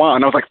 wah, wah,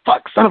 and I was like,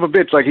 fuck, son of a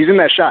bitch, like, he's in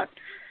that shot.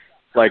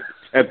 Like,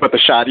 but the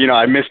shot,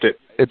 I missed it.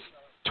 It's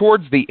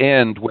towards the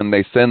end when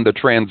they send the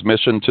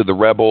transmission to the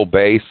Rebel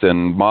base,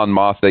 and Mon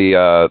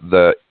Mothma,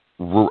 the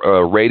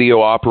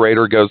radio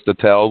operator goes to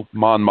tell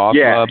Mon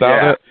Mothma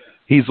about it.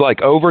 He's,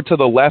 like, over to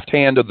the left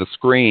hand of the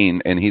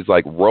screen, and he's,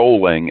 like,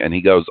 rolling, and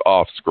he goes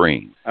off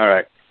screen. All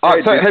right.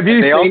 So have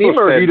you seen him,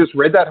 or have you just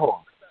read that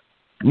whole?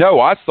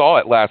 No, I saw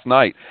it last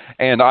night,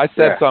 and I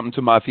said something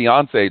to my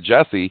fiance,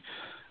 Jessie.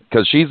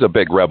 because she's a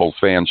big Rebels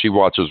fan. She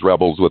watches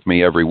Rebels with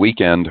me every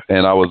weekend,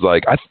 and I was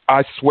like,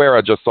 I swear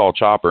I just saw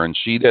Chopper, and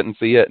she didn't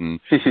see it, and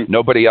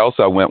nobody else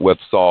I went with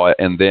saw it,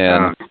 and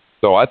then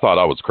so I thought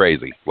I was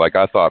crazy. Like,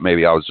 I thought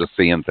maybe I was just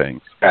seeing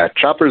things. Yeah,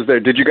 Chopper's there.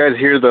 Did you guys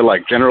hear the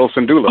General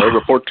Syndulla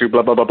report to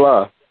blah blah blah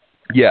blah?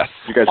 Yes.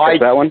 Did you guys catch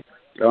that one?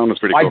 That one was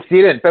pretty cool. I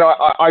didn't, but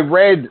I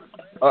read.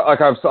 I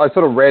sort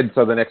of read,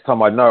 so the next time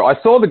I'd know. I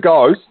saw The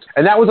Ghost,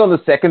 and that was on the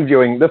second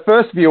viewing. The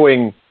first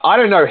viewing, I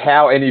don't know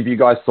how any of you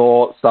guys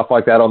saw stuff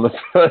like that on the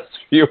first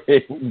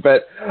viewing,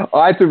 but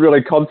I had to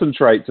really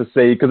concentrate to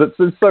see, because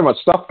there's so much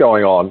stuff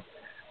going on.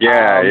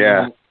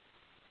 Yeah.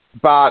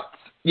 But,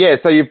 yeah,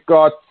 so you've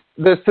got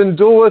the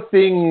Syndulla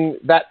thing,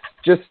 that's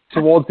just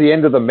towards the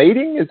end of the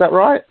meeting, is that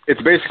right?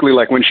 It's basically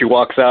like when she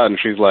walks out and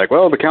she's like,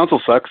 well, the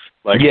council sucks.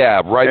 Like,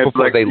 yeah, right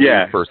before they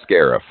leave for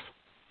Scarif.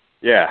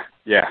 Yeah.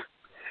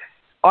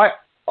 I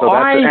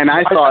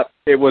thought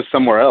it was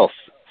somewhere else.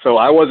 So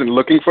I wasn't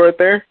looking for it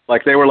there.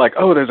 Like, they were like,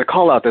 oh, there's a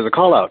call out.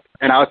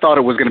 And I thought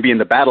it was going to be in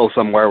the battle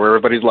somewhere where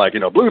everybody's like,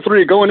 Blue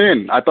 3 going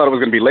in. I thought it was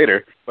going to be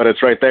later, but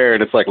it's right there,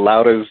 and it's like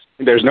loud as,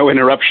 there's no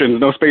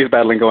interruptions, no space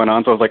battling going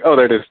on. So I was like, oh,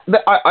 there it is.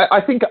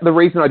 I think the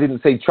reason I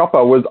didn't see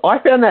Chopper was I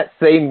found that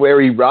scene where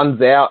he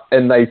runs out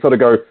and they sort of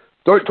go,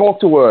 don't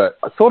talk to her,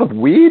 sort of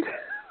weird.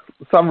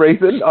 For some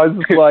reason, I was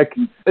just like,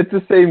 it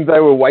just seemed they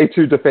were way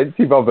too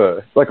defensive of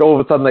her. Like, all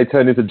of a sudden they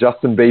turned into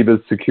Justin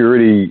Bieber's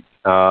security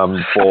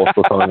force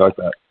or something like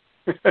that.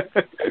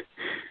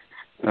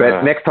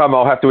 But next time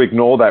I'll have to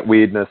ignore that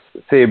weirdness,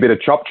 see a bit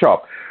of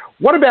Chop.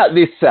 What about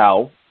this,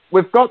 Sal?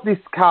 We've got this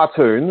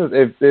cartoon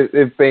that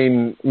they've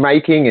been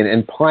making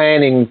and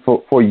planning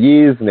for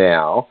years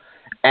now,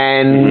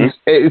 and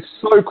it's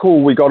so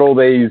cool we got all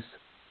these.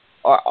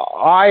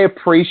 I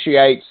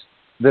appreciate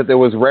that there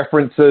was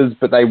references,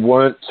 but they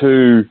weren't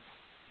too,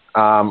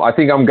 I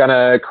think I'm going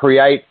to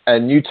create a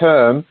new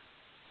term.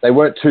 They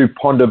weren't too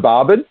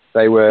ponderbarbered.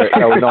 They were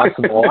nice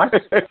and light.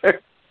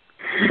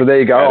 So there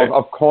you go.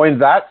 I've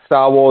coined that,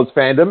 Star Wars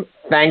fandom.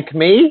 Thank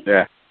me.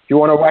 Yeah. If you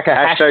want to whack a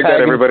hashtag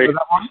that, everybody.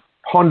 that one,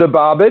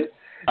 ponderbarbered.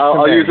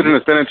 I'll use it in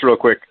a sentence real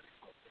quick.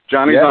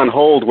 Johnny's on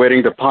hold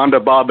waiting to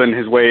ponderbobbin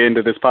his way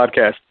into this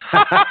podcast.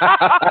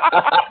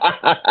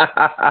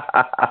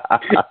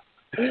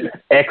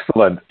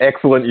 Excellent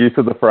use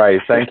of the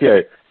phrase. Thank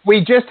you.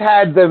 We just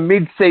had the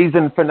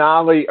mid-season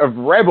finale of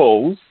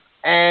Rebels,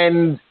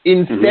 and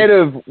instead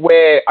of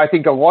where I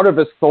think a lot of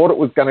us thought it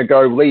was going to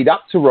go lead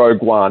up to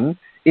Rogue One,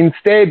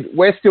 instead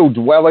we're still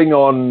dwelling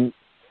on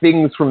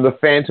things from the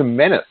Phantom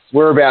Menace.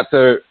 We're about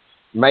to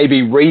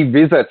maybe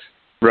revisit,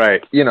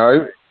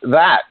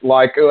 that.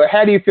 Like,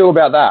 how do you feel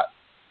about that?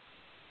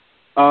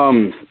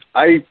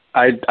 I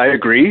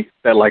agree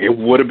that, like, it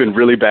would have been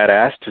really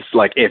badass to,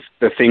 like, if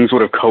the things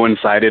would have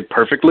coincided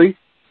perfectly.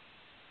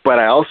 But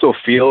I also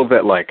feel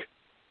that, like,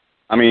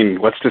 I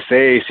mean, what's to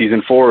say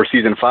season 4 or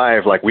season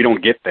 5, like, we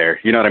don't get there.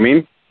 You know what I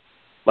mean?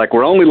 Like,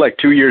 we're only, like,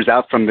 2 years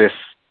out from this,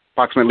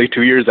 approximately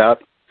 2 years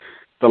out.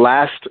 The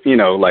last,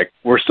 like,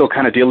 we're still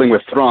kind of dealing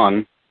with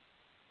Thrawn.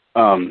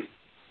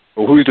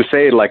 Well, who's to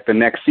say, like, the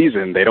next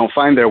season they don't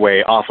find their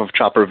way off of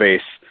Chopper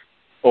Base,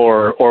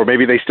 or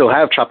maybe they still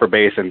have Chopper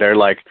Base and they're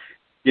like,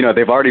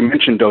 they've already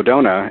mentioned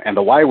Dodona and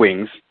the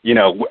Y-Wings.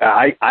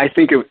 I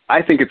think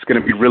it's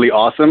going to be really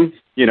awesome,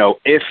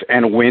 if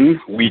and when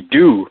we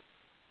do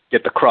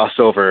get the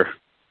crossover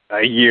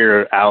a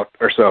year out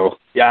or so.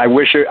 Yeah,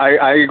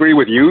 I agree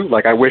with you.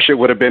 Like, I wish it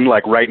would have been,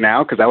 like, right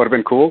now, because that would have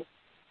been cool.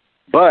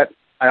 But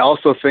I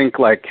also think,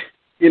 like,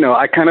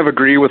 I kind of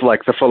agree with,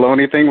 like, the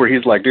Filoni thing where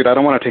he's like, dude, I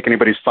don't want to take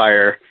anybody's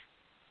fire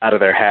out of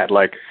their hat.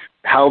 Like,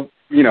 how,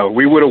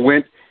 we would have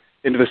went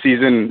into the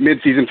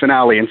mid-season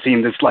finale and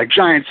seen this, like,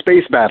 giant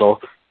space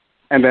battle,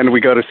 and then we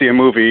go to see a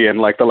movie, and,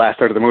 like, the last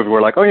third of the movie,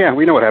 we're like, oh, yeah,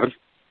 we know what happens.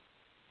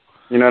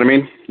 You know what I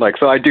mean? Like,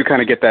 so I do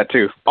kind of get that,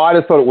 too. I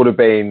just thought it would have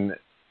been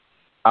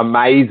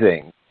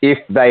amazing if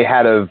they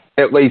had have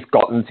at least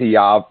gotten to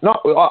Yavin.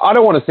 I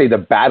don't want to see the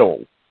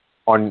battle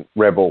on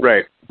Rebels.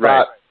 Right.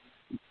 But,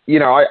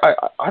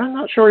 I'm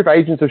not sure if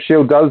Agents of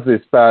S.H.I.E.L.D. does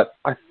this, but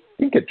I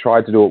think it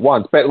tried to do it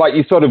once. But, like,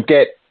 you sort of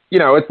get,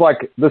 it's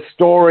like the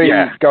story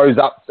goes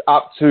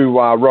up to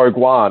Rogue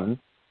One,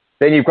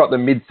 then you've got the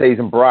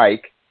mid-season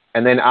break,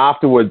 and then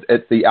afterwards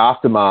it's the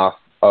aftermath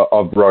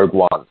of Rogue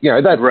One.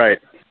 That's right.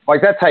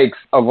 Like, that takes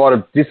a lot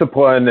of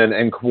discipline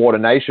and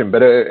coordination,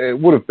 but it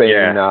would have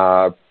been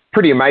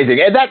pretty amazing.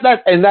 And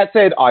that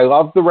said, I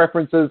love the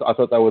references. I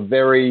thought they were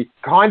very,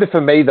 kind of,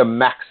 for me, the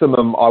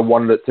maximum I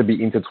wanted it to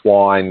be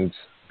intertwined,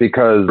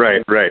 because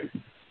right.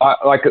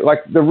 Like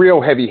the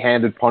real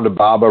heavy-handed Ponda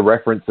Baba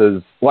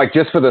references, like,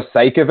 just for the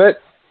sake of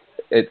it,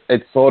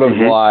 it's sort of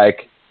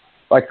like,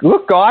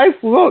 look, guys,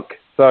 look.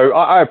 So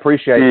I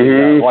appreciate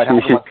it.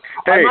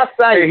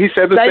 Hey, he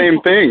said the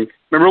same thing.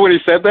 Remember when he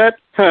said that?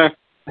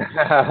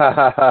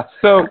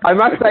 So I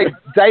must say,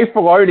 Dave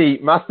Filoni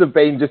must have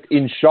been just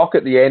in shock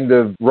at the end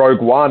of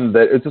Rogue One,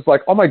 that it's just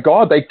like, oh my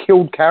God, they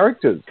killed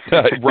characters.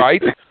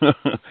 Right?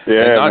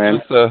 Yeah,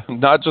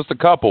 not just a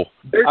couple.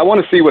 I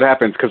want to see what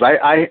happens, because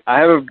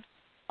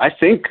I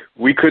think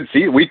we could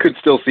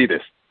still see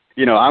this.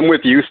 I'm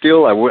with you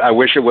still. I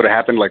wish it would have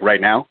happened like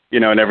right now,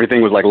 and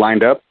everything was like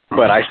lined up.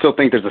 But I still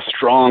think there's a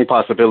strong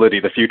possibility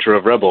the future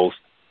of Rebels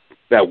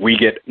that we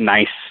get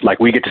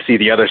we get to see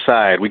the other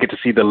side. We get to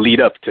see the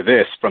lead up to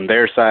this from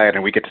their side,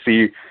 and we get to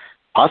see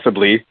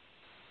possibly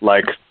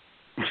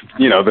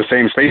the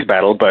same space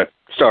battle, but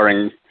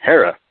starring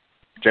Hera,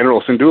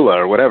 General Syndulla,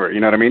 or whatever. You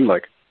know what I mean?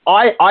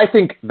 I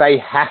think they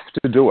have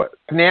to do it.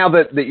 Now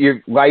that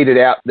you've laid it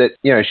out that,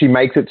 she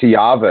makes it to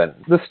Yavin,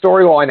 the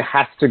storyline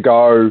has to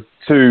go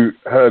to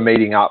her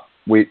meeting up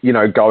with,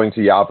 going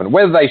to Yavin.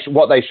 Whether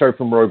what they show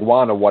from Rogue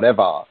One or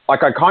whatever, I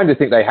kind of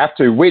think they have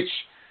to,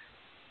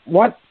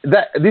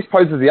 this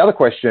poses the other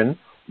question,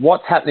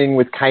 what's happening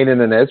with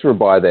Kanan and Ezra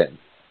by then?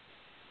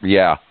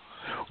 Yeah.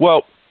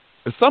 Well,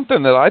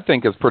 something that I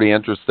think is pretty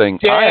interesting.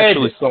 I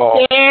actually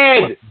saw...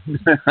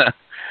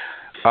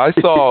 I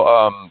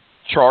saw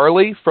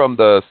Charlie from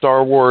the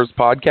Star Wars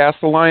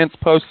Podcast Alliance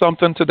post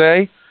something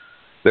today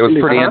that was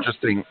pretty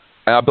interesting.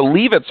 I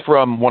believe it's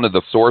from one of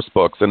the source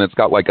books, and it's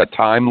got like a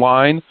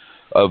timeline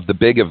of the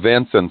big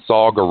events in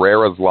Saw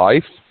Gerrera's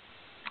life.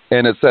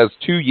 And it says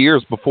 2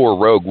 years before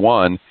Rogue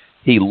One,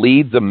 he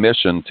leads a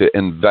mission to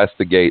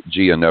investigate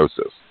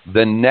Geonosis.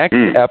 The next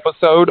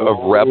episode of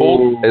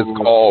Rebels is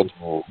called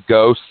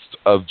Ghost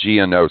of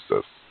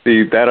Geonosis.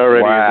 See, that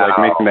already is like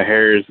making the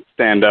hairs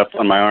stand up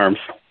on my arms.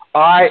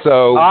 I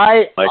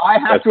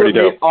have to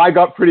admit, I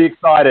got pretty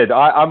excited.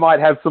 I might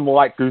have some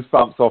light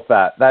goosebumps off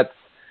that. That's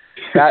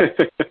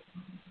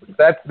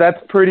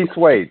pretty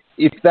sweet.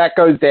 If that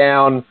goes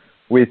down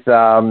with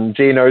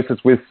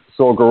Geonosis with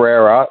Saw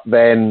Gerrera,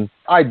 then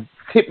I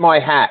tip my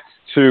hat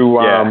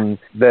to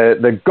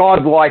the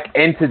godlike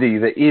entity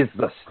that is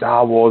the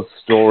Star Wars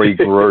story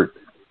group.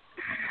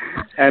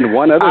 And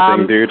one other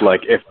thing, dude,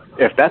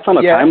 if that's on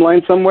a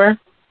timeline somewhere,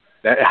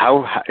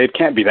 it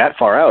can't be that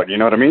far out. You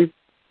know what I mean?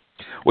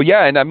 Well,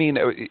 yeah, and I mean,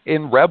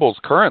 in Rebels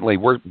currently,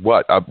 we're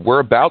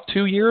about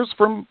 2 years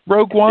from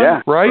Rogue One,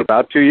 right? We're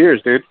about 2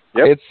 years, dude.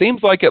 Yep. It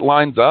seems like it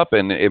lines up,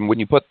 and when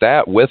you put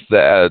that with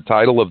the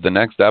title of the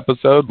next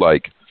episode,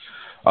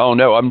 oh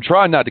no, I'm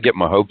trying not to get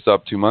my hopes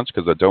up too much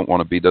because I don't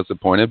want to be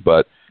disappointed,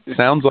 but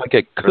sounds like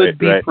it could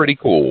be pretty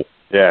cool.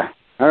 Yeah.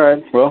 All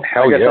right. Well,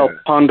 I guess I'll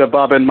Ponda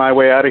bobbin my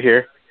way out of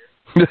here.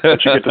 Let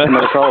you get to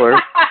another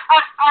caller.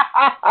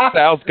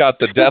 Sal's got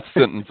the death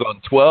sentence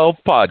on 12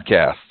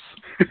 podcasts.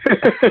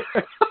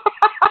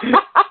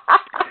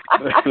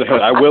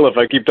 I will if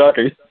I keep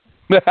talking.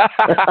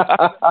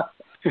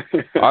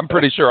 I'm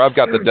pretty sure I've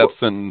got the death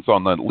sentence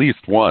on at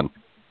least one.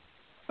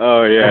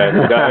 Oh, yeah.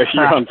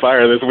 You're on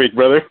fire this week,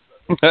 brother.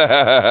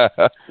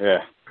 Yeah.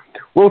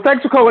 Well,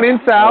 thanks for calling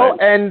in, Sal,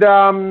 and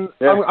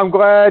I'm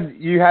glad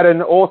you had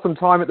an awesome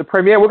time at the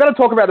premiere. We're going to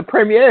talk about the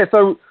premiere,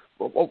 so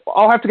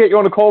I'll have to get you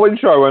on a call-in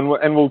show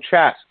and we'll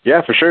chat.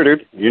 Yeah, for sure,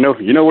 dude. You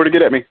know where to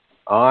get at me.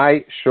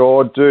 I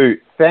sure do.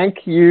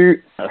 Thank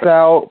you,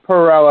 Sal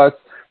Perales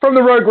from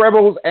the Rogue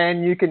Rebels,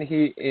 and you can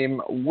hear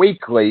him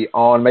weekly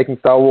on Making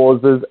Star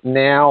Wars'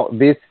 Now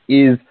This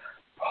Is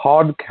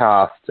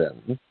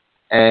Podcasting.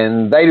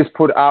 And they just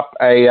put up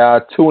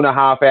a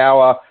 2.5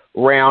 hour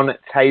round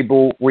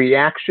table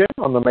reaction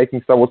on the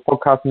Making Star Wars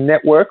Podcast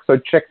Network, so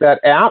check that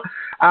out.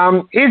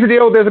 Here's the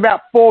deal. There's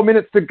about 4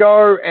 minutes to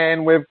go,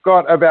 and we've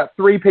got about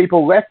 3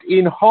 people left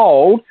in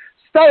hold.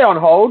 Stay on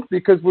hold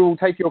because we will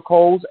take your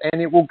calls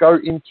and it will go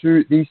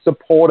into the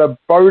supporter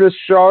bonus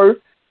show.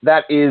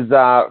 That is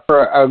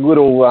for a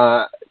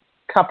little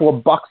couple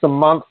of bucks a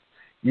month.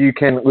 You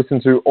can listen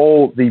to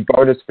all the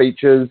bonus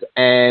features,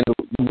 and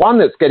one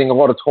that's getting a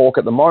lot of talk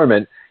at the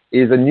moment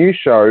is a new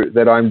show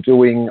that I'm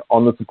doing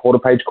on the supporter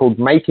page called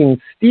Making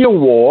Steel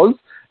Wars,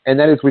 and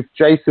that is with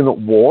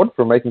Jason Ward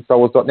from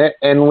MakingStarWars.net.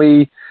 And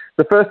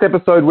the first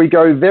episode, we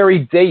go very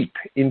deep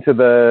into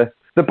the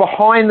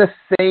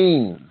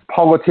behind-the-scenes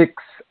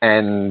politics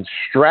and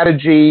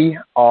strategy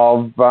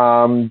of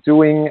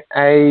doing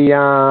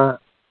a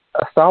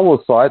Star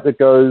Wars site that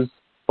goes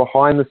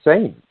behind the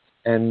scenes.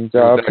 And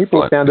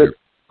people found it...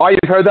 Oh, you've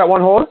heard that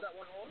one, Horse?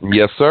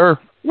 Yes, sir.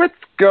 Let's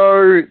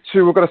go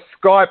to... We've got a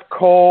Skype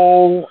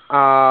call.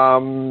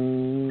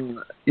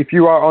 If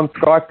you are on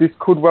Skype, this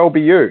could well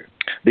be you.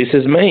 This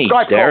is me,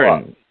 Skype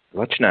Darren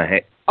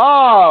Lutchner.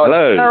 Oh,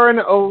 hello.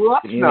 Darren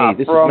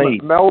Lutchner from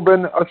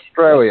Melbourne,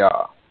 Australia.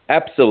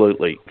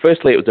 Absolutely.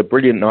 Firstly, it was a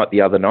brilliant night the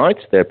other night.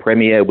 The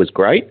premiere was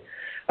great.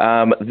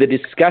 The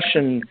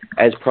discussion,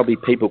 as probably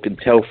people can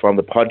tell from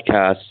the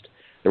podcast,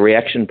 the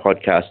reaction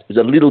podcast, is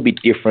a little bit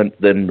different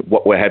than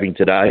what we're having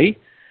today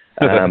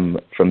from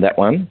that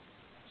one.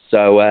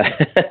 So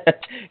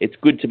it's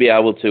good to be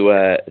able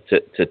to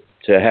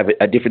have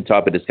a different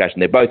type of discussion.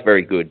 They're both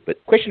very good.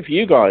 But question for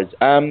you guys.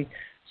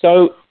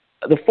 So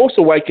The Force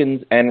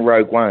Awakens and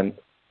Rogue One,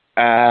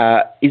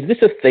 is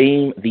this a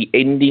theme? The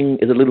ending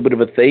is a little bit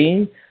of a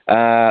theme?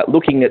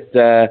 Looking at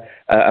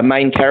a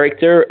main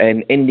character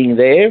and ending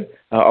there.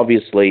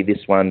 Obviously, this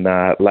one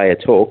Leia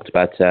talked,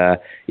 but do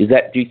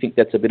you think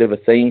that's a bit of a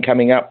theme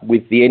coming up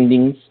with the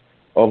endings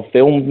of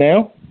films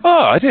now? Oh,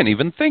 I didn't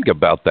even think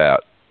about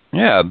that.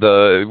 Yeah,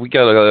 we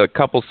got a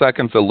couple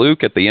seconds of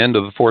Luke at the end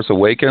of The Force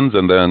Awakens,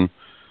 and then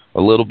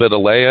a little bit of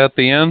Leia at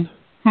the end?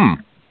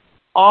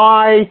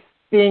 I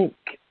think,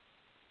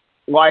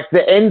 like,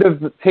 the end of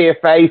the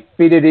TFA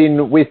fitted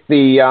in with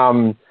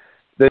the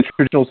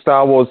traditional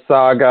Star Wars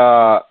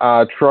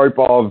saga trope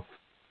of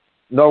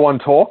no one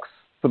talks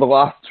for the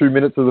last 2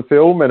 minutes of the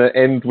film, and it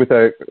ends with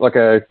a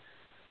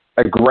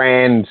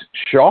grand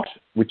shot,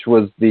 which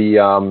was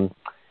the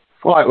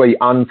slightly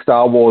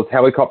un-Star Wars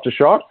helicopter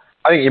shot.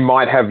 I think you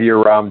might have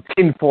your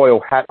tinfoil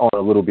hat on a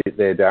little bit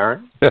there,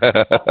 Darren.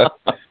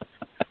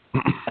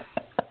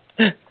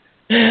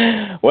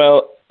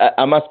 Well,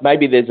 I must.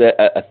 Maybe there's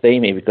a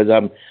theme here, because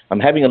I'm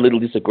having a little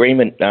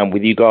disagreement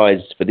with you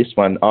guys for this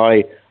one.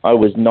 I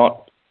was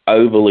not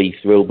overly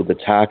thrilled with the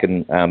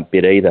Tarkin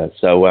bit either.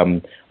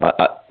 So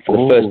for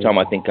the first time,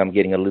 I think I'm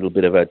getting a little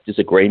bit of a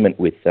disagreement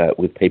with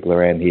people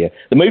around here.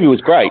 The movie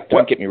was great.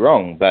 Don't get me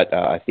wrong, but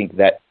I think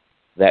that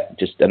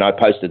just, and I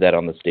posted that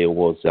on the Steel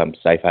Wars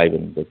Safe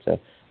Haven, but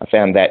I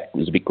found that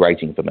was a bit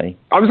grating for me.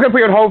 I'm just going to put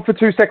you on hold for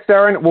 2 seconds,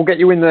 Darren. We'll get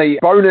you in the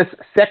bonus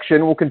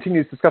section. We'll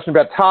continue this discussion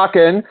about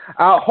Tarkin.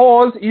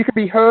 Hawes, you can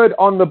be heard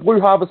on the Blue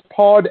Harvest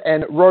Pod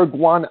and Rogue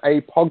One,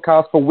 a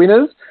podcast for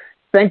winners.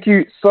 Thank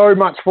you so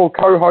much for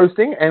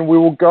co-hosting, and we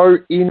will go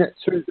into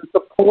the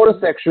supporter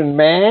section,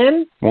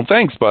 man. Well,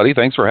 thanks, buddy.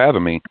 Thanks for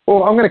having me.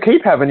 Well, I'm going to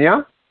keep having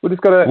you. We've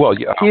just got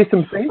to hear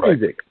some theme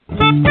music.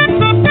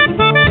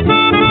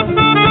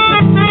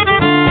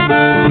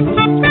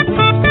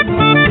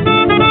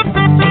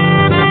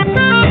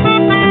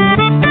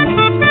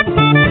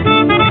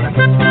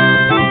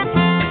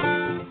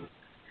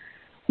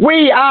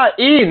 We are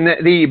in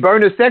the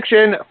bonus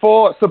section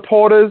for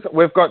supporters.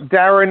 We've got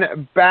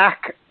Darren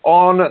back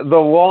on the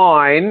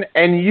line,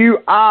 and you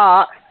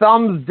are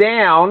thumbs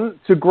down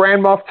to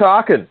Grand Moff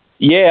Tarkin.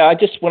 Yeah,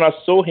 when I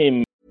saw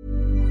him.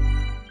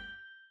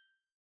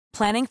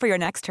 Planning for your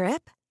next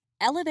trip?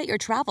 Elevate your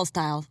travel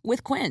style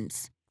with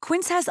Quince.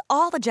 Quince has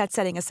all the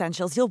jet-setting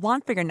essentials you'll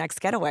want for your next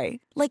getaway,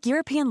 like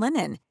European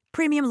linen,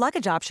 premium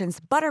luggage options,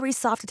 buttery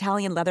soft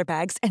Italian leather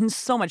bags, and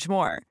so much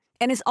more.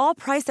 And is all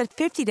priced at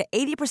 50 to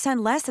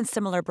 80% less than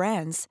similar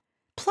brands.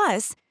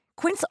 Plus,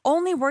 Quince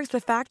only works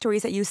with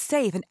factories that use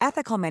safe and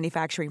ethical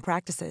manufacturing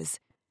practices.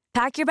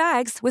 Pack your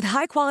bags with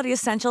high-quality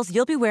essentials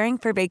you'll be wearing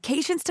for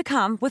vacations to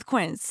come with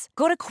Quince.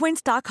 Go to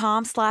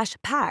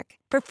quince.com/pack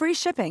for free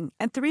shipping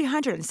and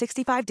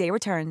 365-day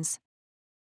returns.